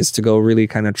instincts is to go really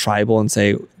kind of tribal and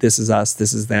say, this is us,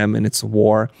 this is them, and it's a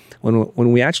war.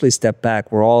 When we actually step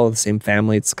back, we're all the same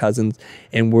family, it's cousins,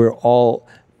 and we're all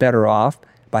better off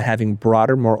by having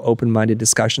broader, more open-minded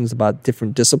discussions about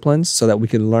different disciplines so that we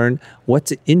can learn what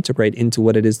to integrate into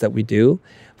what it is that we do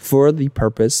for the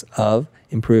purpose of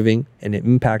improving and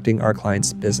impacting our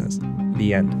clients' business.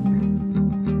 The end.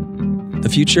 The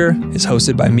Future is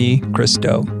hosted by me, Chris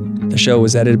Do. The show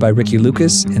was edited by Ricky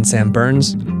Lucas and Sam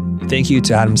Burns. Thank you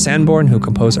to Adam Sanborn, who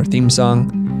composed our theme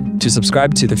song. To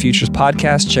subscribe to The Future's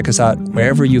podcast, check us out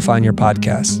wherever you find your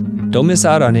podcasts. Don't miss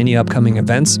out on any upcoming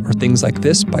events or things like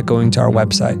this by going to our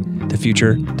website,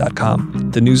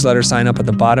 thefuture.com. The newsletter sign up at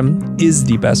the bottom is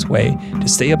the best way to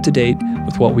stay up to date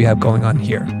with what we have going on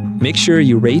here. Make sure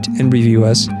you rate and review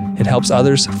us. It helps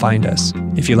others find us.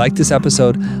 If you like this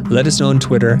episode, let us know on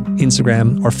Twitter,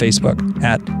 Instagram, or Facebook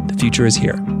at The Future is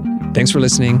Here. Thanks for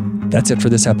listening. That's it for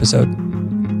this episode.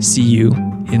 See you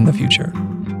in the future.